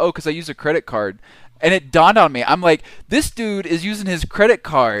 He's like, oh, because I use a credit card, and it dawned on me. I'm like, this dude is using his credit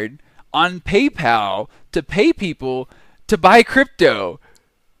card on PayPal to pay people to buy crypto.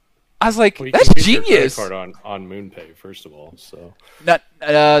 I was like, well, that's genius. Credit card on MoonPay, first of all. So not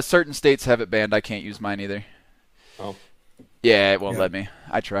certain states have it banned. I can't use mine either. Oh, yeah, it won't let me.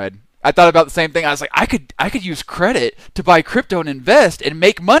 I tried. I thought about the same thing. I was like, I could use credit to buy crypto and invest and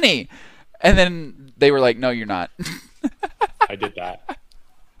make money, and then they were like, no, you're not. I did that.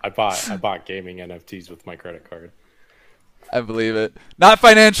 I bought gaming NFTs with my credit card. I believe it. Not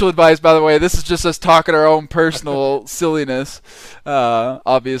financial advice, by the way. This is just us talking our own personal silliness,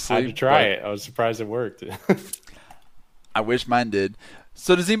 obviously. I had to try it. I was surprised it worked. I wish mine did.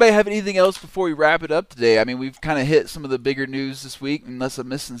 So does anybody have anything else before we wrap it up today? I mean, we've kind of hit some of the bigger news this week, unless I'm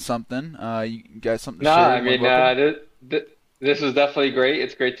missing something. You guys something to share? I mean, this was definitely great.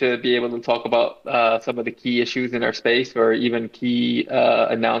 It's great to be able to talk about some of the key issues in our space, or even key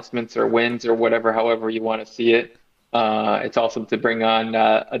announcements or wins or whatever, however you want to see it. It's awesome to bring on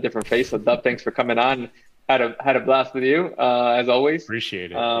a different face. So Dub, thanks for coming on. Had a blast with you, as always.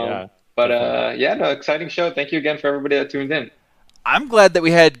 Appreciate it. Exciting show. Thank you again for everybody that tuned in. I'm glad that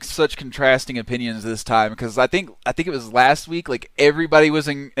we had such contrasting opinions this time, because I think it was last week, like everybody was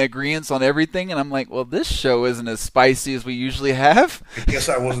in agreement on everything, and I'm like, well, this show isn't as spicy as we usually have. I guess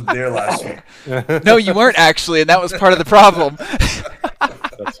I wasn't there last week. No, you weren't actually, and that was part of the problem.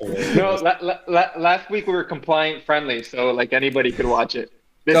 No, last week we were compliant friendly, so like anybody could watch it.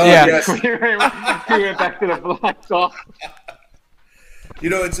 We went back to the Block SAUC.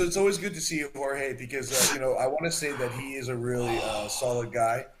 It's always good to see Jorge, because I want to say that he is a really solid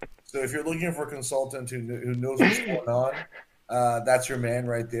guy. So if you're looking for a consultant who knows what's going on, that's your man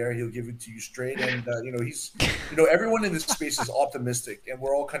right there. He'll give it to you straight. And he's everyone in this space is optimistic, and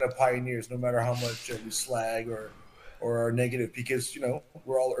we're all kind of pioneers, no matter how much we slag or are negative, because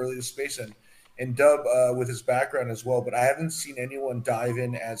we're all early to space, and Dub with his background as well. But I haven't seen anyone dive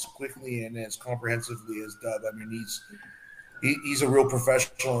in as quickly and as comprehensively as Dub. I mean, he's a real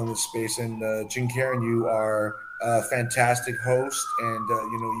professional in this space. And Jin Karen, you are a fantastic host, and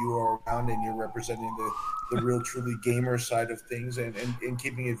you are around and you're representing the real, truly gamer side of things, and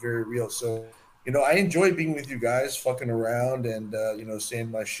keeping it very real. So I enjoy being with you guys, fucking around, and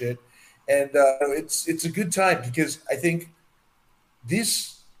saying my shit. And it's a good time, because I think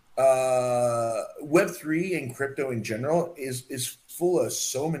this Web3 and crypto in general is full of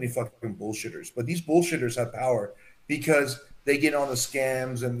so many fucking bullshitters. But these bullshitters have power, because they get on the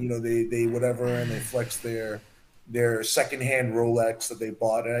scams, and they whatever, and they flex their secondhand Rolex that they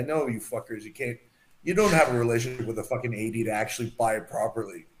bought. And I know you fuckers, you don't have a relationship with a fucking 80 to actually buy it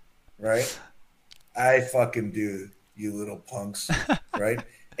properly, right? I fucking do, you little punks, right?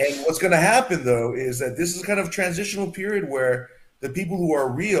 And what's going to happen, though, is that this is kind of a transitional period where the people who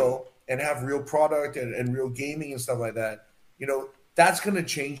are real and have real product and real gaming and stuff like that, that's going to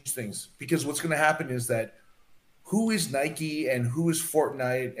change things. Because what's going to happen is that who is Nike and who is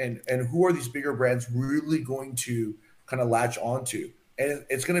Fortnite and who are these bigger brands really going to kind of latch onto? And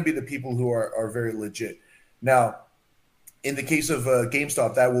it's going to be the people who are very legit. Now, in the case of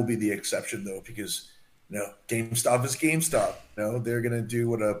GameStop, that will be the exception, though, because GameStop is GameStop. They're going to do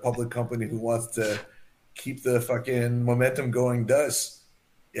what a public company who wants to keep the fucking momentum going does.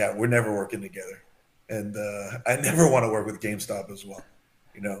 Yeah, we're never working together. And I never want to work with GameStop as well,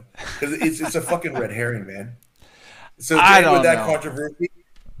 because it's a fucking red herring, man. So with that controversy,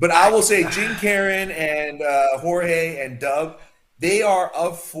 but I will say Jin Karen and Jorge and Dub, they are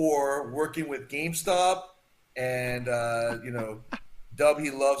up for working with GameStop, and Dub, he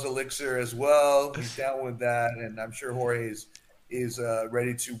loves Elixir as well. He's down with that, and I'm sure Jorge is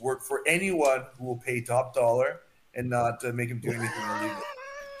ready to work for anyone who will pay top dollar and not make him do anything illegal.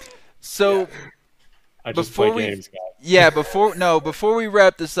 So, I just play games, guys. Yeah, before we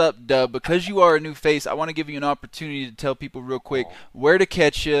wrap this up, Dub, because you are a new face, I want to give you an opportunity to tell people real quick where to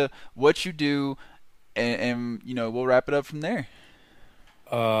catch you, what you do, and we'll wrap it up from there.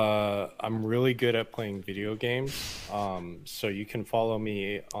 I'm really good at playing video games. So you can follow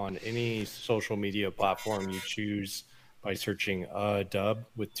me on any social media platform you choose by searching dub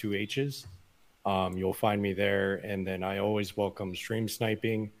with two H's. You'll find me there. And then I always welcome stream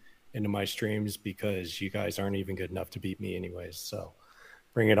sniping into my streams because you guys aren't even good enough to beat me anyways. So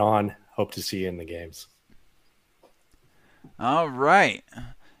bring it on. Hope to see you in the games. All right.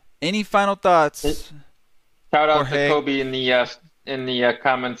 Any final thoughts? Shout out Jorge? to Kobe in the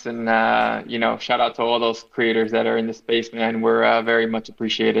comments, and shout out to all those creators that are in the space, man. We're very much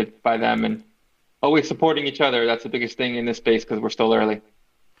appreciated by them, and always supporting each other. That's the biggest thing in this space because we're still early.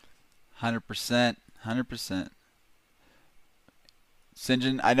 100%. 100%.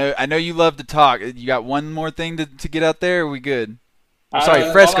 Sinjin, I know you love to talk. You got one more thing to get out there? Or are we good? Sorry, all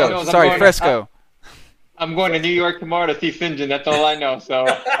I Fresco. know is Sorry, Fresco. I'm going to New York tomorrow to see Sinjin. That's all I know. So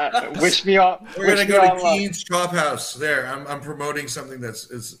wish me all. We're gonna go to Keen's Chop House. There, I'm promoting something that's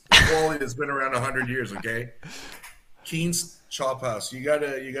quality that's been around 100 years. Okay, Keen's Chop House. You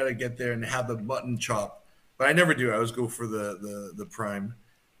gotta get there and have the mutton chop. But I never do. I always go for the prime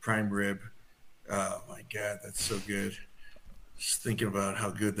rib. Oh my god, that's so good. Just thinking about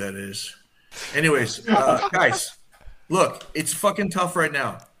how good that is. Anyways, guys, look, it's fucking tough right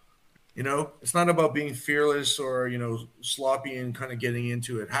now. It's not about being fearless or, sloppy and kind of getting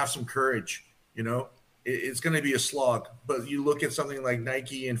into it. Have some courage, It's going to be a slog. But you look at something like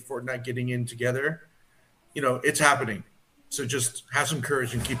Nike and Fortnite getting in together, it's happening. So just have some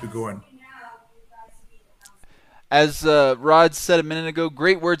courage and keep it going. As Rod said a minute ago,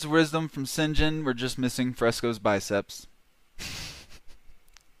 great words of wisdom from Sinjin. We're just missing Fresco's biceps.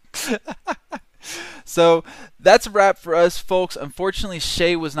 So that's a wrap for us, folks. Unfortunately,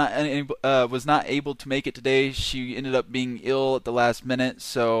 Shay was not able to make it today. She ended up being ill at the last minute.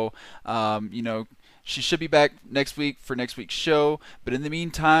 So she should be back next week for next week's show. But in the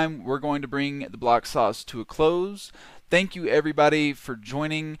meantime, we're going to bring the Block Sauce to a close. Thank you, everybody, for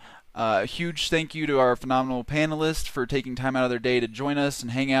joining. A huge thank you to our phenomenal panelists for taking time out of their day to join us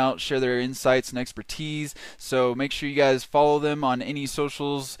and hang out, share their insights and expertise. So make sure you guys follow them on any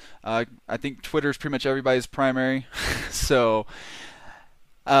socials. I think Twitter is pretty much everybody's primary. So,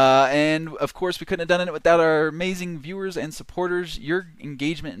 and of course, we couldn't have done it without our amazing viewers and supporters. Your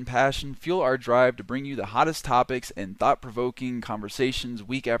engagement and passion fuel our drive to bring you the hottest topics and thought-provoking conversations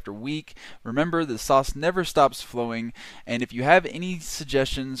week after week. Remember, the sauce never stops flowing, and if you have any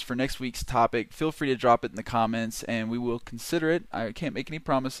suggestions for next week's topic, feel free to drop it in the comments, and we will consider it. I can't make any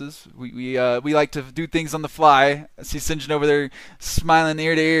promises. We like to do things on the fly. I see Sinjin over there smiling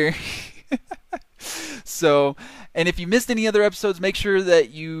ear to ear. So, and if you missed any other episodes, make sure that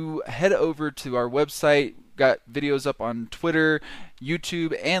you head over to our website. Got videos up on Twitter,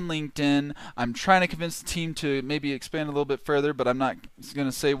 YouTube, and LinkedIn. I'm trying to convince the team to maybe expand a little bit further, but I'm not going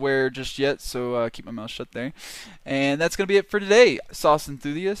to say where just yet, so keep my mouth shut there. And that's going to be it for today, Sauce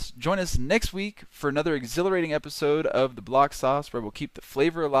Enthusiasts. Join us next week for another exhilarating episode of The Block Sauce, where we'll keep the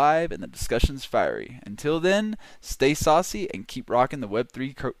flavor alive and the discussions fiery. Until then, stay saucy and keep rocking the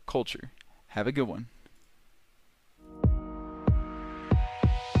Web3 culture. Have a good one.